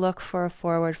then we'll look for a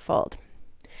forward fold.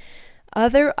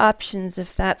 Other options,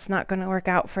 if that's not going to work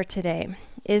out for today,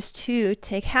 is to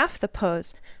take half the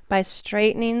pose by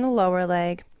straightening the lower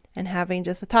leg and having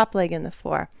just the top leg in the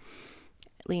floor.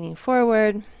 Leaning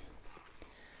forward,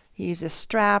 use a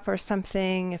strap or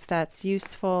something if that's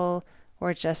useful,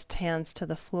 or just hands to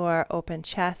the floor, open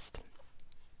chest.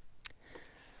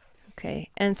 Okay,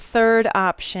 and third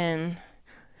option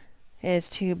is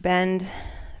to bend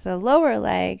the lower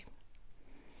leg.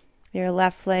 Your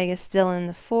left leg is still in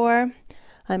the floor.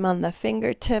 I'm on the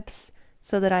fingertips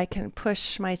so that I can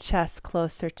push my chest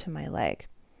closer to my leg.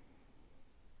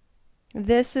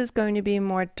 This is going to be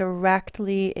more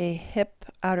directly a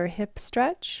outer hip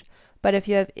stretch, but if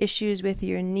you have issues with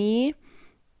your knee,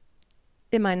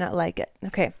 it might not like it.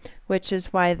 Okay, which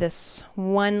is why this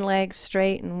one leg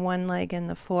straight and one leg in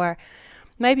the floor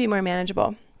might be more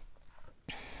manageable.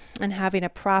 And having a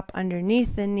prop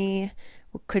underneath the knee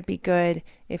could be good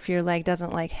if your leg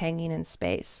doesn't like hanging in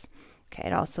space. Okay,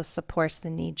 it also supports the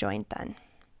knee joint then.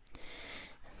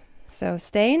 So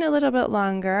staying a little bit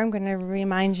longer, I'm going to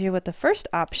remind you what the first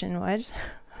option was,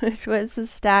 which was to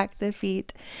stack the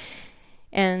feet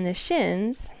and the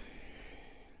shins,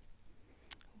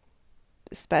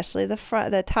 especially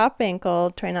the top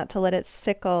ankle. Try not to let it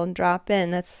sickle and drop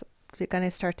in. That's going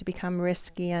to start to become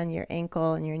risky on your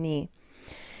ankle and your knee.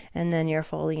 And then you're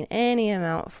folding any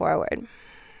amount forward.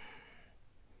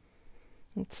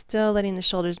 And still letting the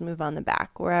shoulders move on the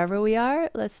back. Wherever we are,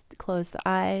 let's close the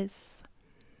eyes.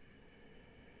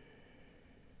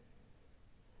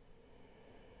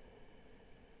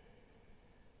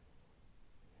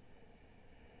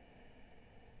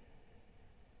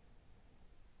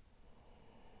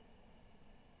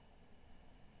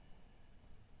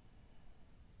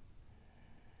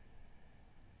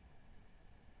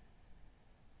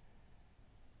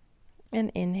 And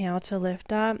inhale to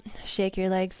lift up. Shake your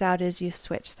legs out as you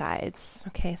switch sides.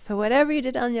 Okay, so whatever you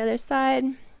did on the other side,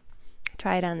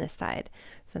 try it on this side.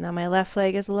 So now my left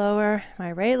leg is lower, my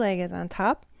right leg is on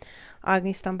top.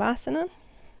 Agni Stambhasana.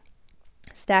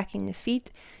 Stacking the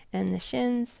feet and the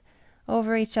shins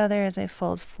over each other as I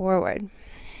fold forward.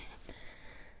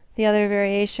 The other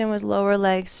variation was lower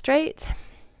leg straight,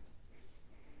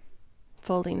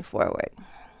 folding forward.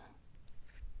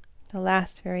 The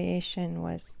last variation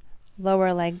was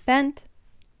lower leg bent.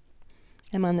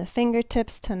 I'm on the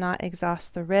fingertips to not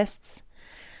exhaust the wrists,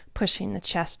 pushing the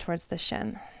chest towards the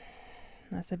shin.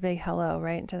 That's a big hello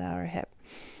right into the outer hip.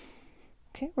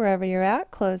 Okay, wherever you're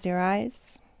at, close your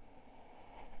eyes.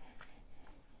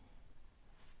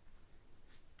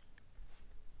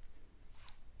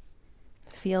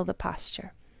 Feel the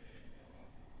posture.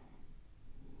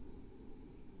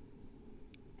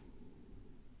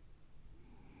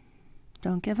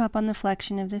 Don't give up on the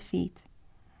flexion of the feet.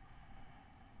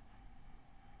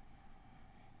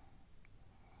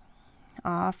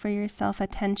 Offer yourself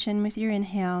attention with your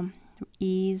inhale,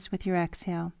 ease with your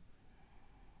exhale.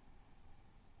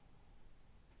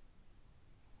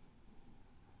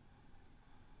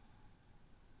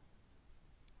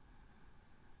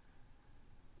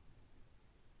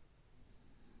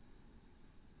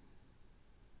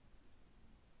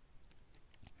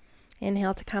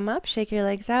 Inhale to come up, shake your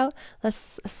legs out.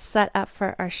 Let's set up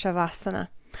for our Shavasana.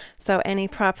 So any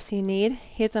props you need.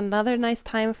 Here's another nice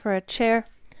time for a chair,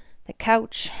 the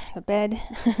couch, the bed.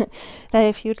 That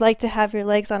if you'd like to have your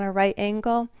legs on a right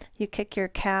angle, you kick your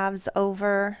calves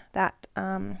over that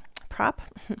prop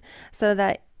so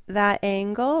that that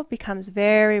angle becomes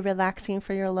very relaxing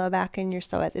for your low back and your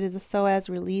psoas. It is a psoas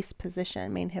release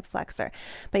position, main hip flexor,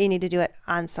 but you need to do it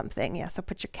on something. Yeah, so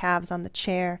put your calves on the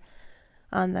chair,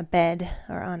 on the bed,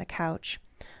 or on a couch.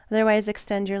 Otherwise,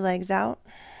 extend your legs out.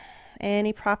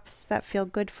 Any props that feel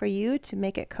good for you to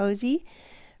make it cozy.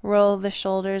 Roll the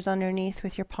shoulders underneath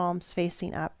with your palms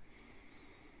facing up.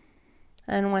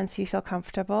 And once you feel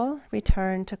comfortable,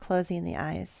 return to closing the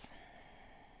eyes.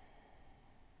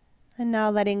 And now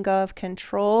letting go of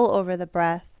control over the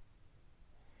breath,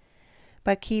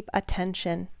 but keep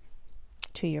attention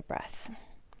to your breath.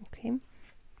 Okay.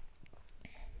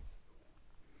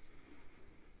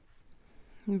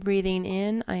 Breathing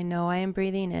in, I know I am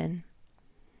breathing in.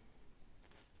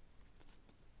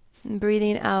 And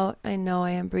breathing out, I know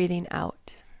I am breathing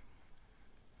out.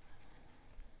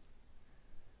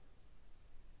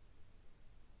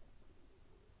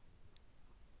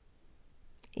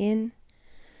 In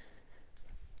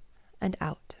and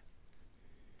out.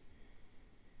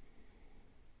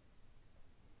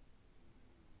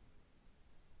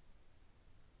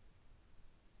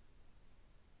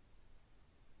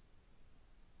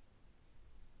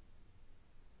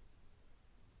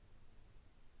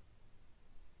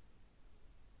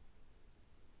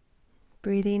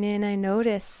 Breathing in, I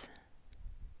notice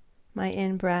my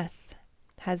in-breath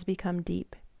has become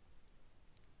deep.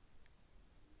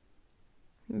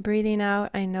 Breathing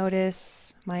out, I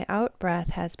notice my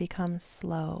out-breath has become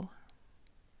slow.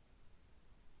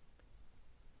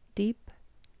 Deep,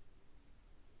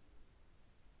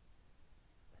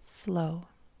 slow.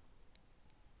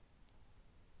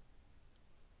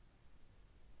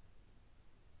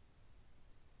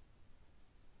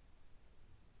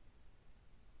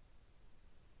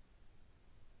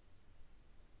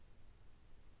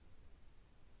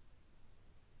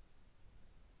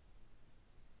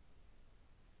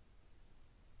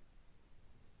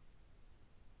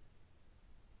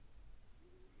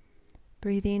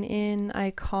 Breathing in,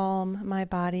 I calm my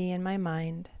body and my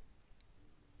mind.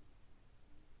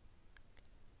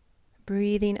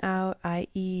 Breathing out, I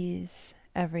ease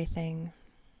everything.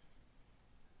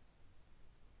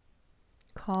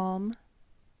 Calm,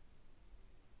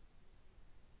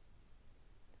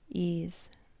 ease.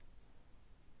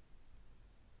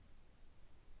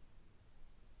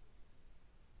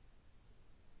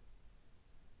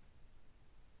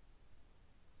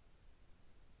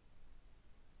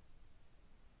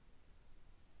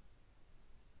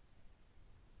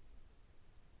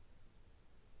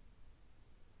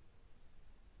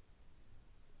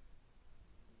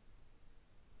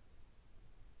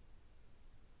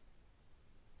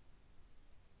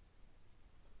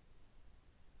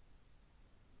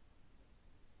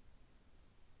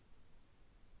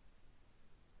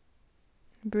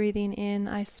 Breathing in,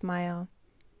 I smile.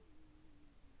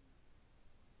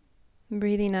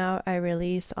 Breathing out, I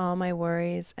release all my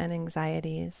worries and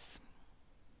anxieties.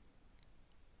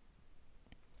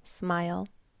 Smile.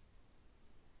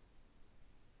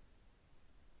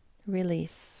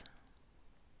 Release.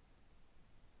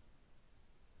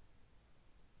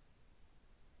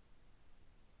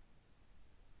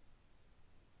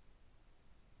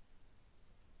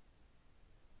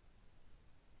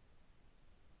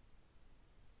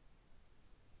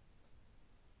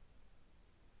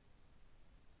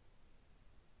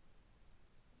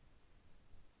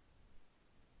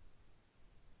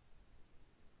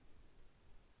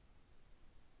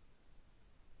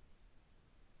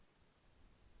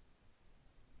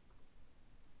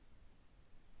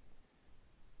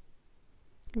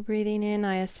 Breathing in,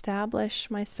 I establish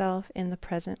myself in the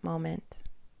present moment.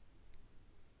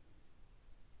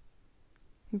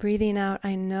 Breathing out,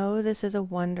 I know this is a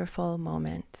wonderful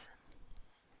moment.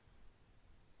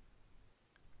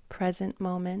 Present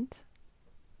moment.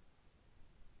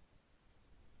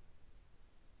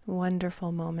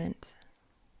 Wonderful moment.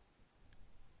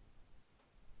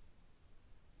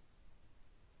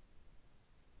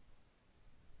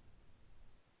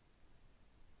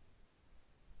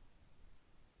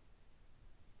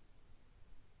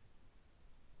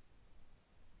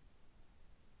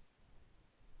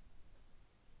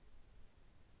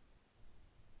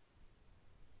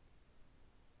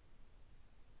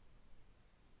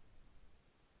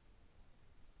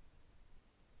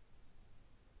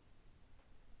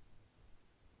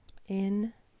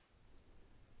 In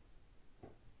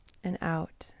and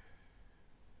out.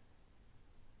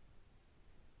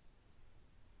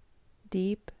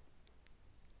 Deep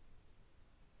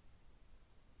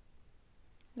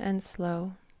and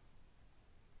slow.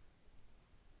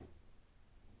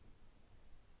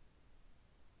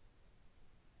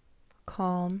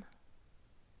 Calm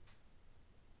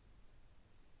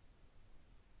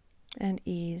and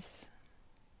ease.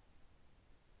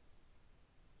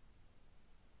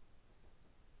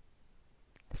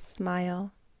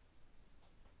 Smile.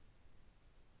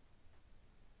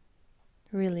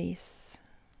 Release.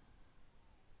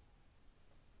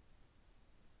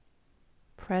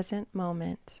 Present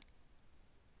moment.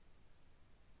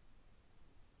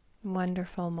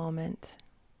 Wonderful moment.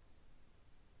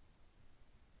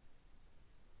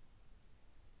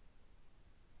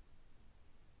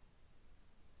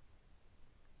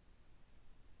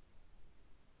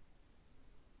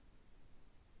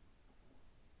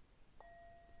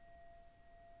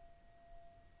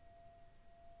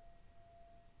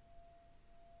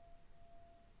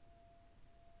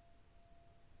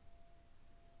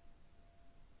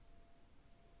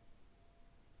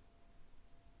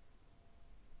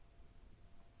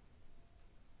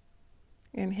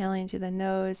 Inhaling through the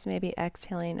nose, maybe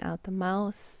exhaling out the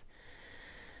mouth,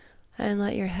 and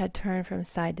let your head turn from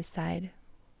side to side.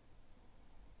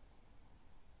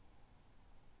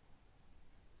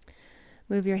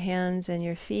 Move your hands and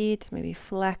your feet, maybe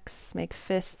flex, make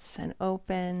fists and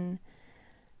open,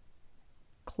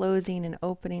 closing and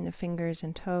opening the fingers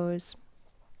and toes.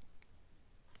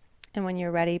 And when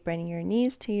you're ready, bring your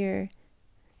knees and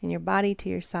your body to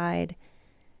your side,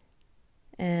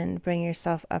 and bring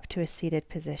yourself up to a seated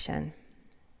position.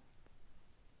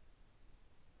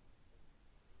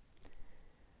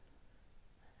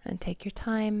 And take your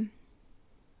time.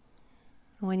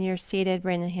 When you're seated,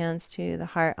 bring the hands to the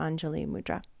heart, Anjali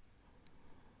Mudra.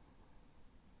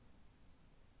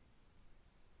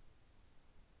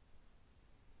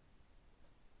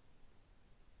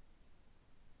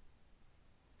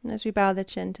 And as we bow the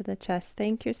chin to the chest,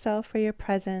 thank yourself for your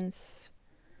presence,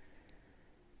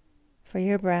 for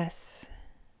your breath.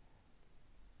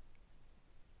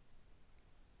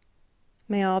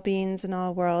 May all beings in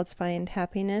all worlds find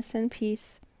happiness and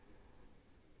peace.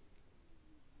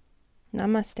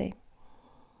 Namaste.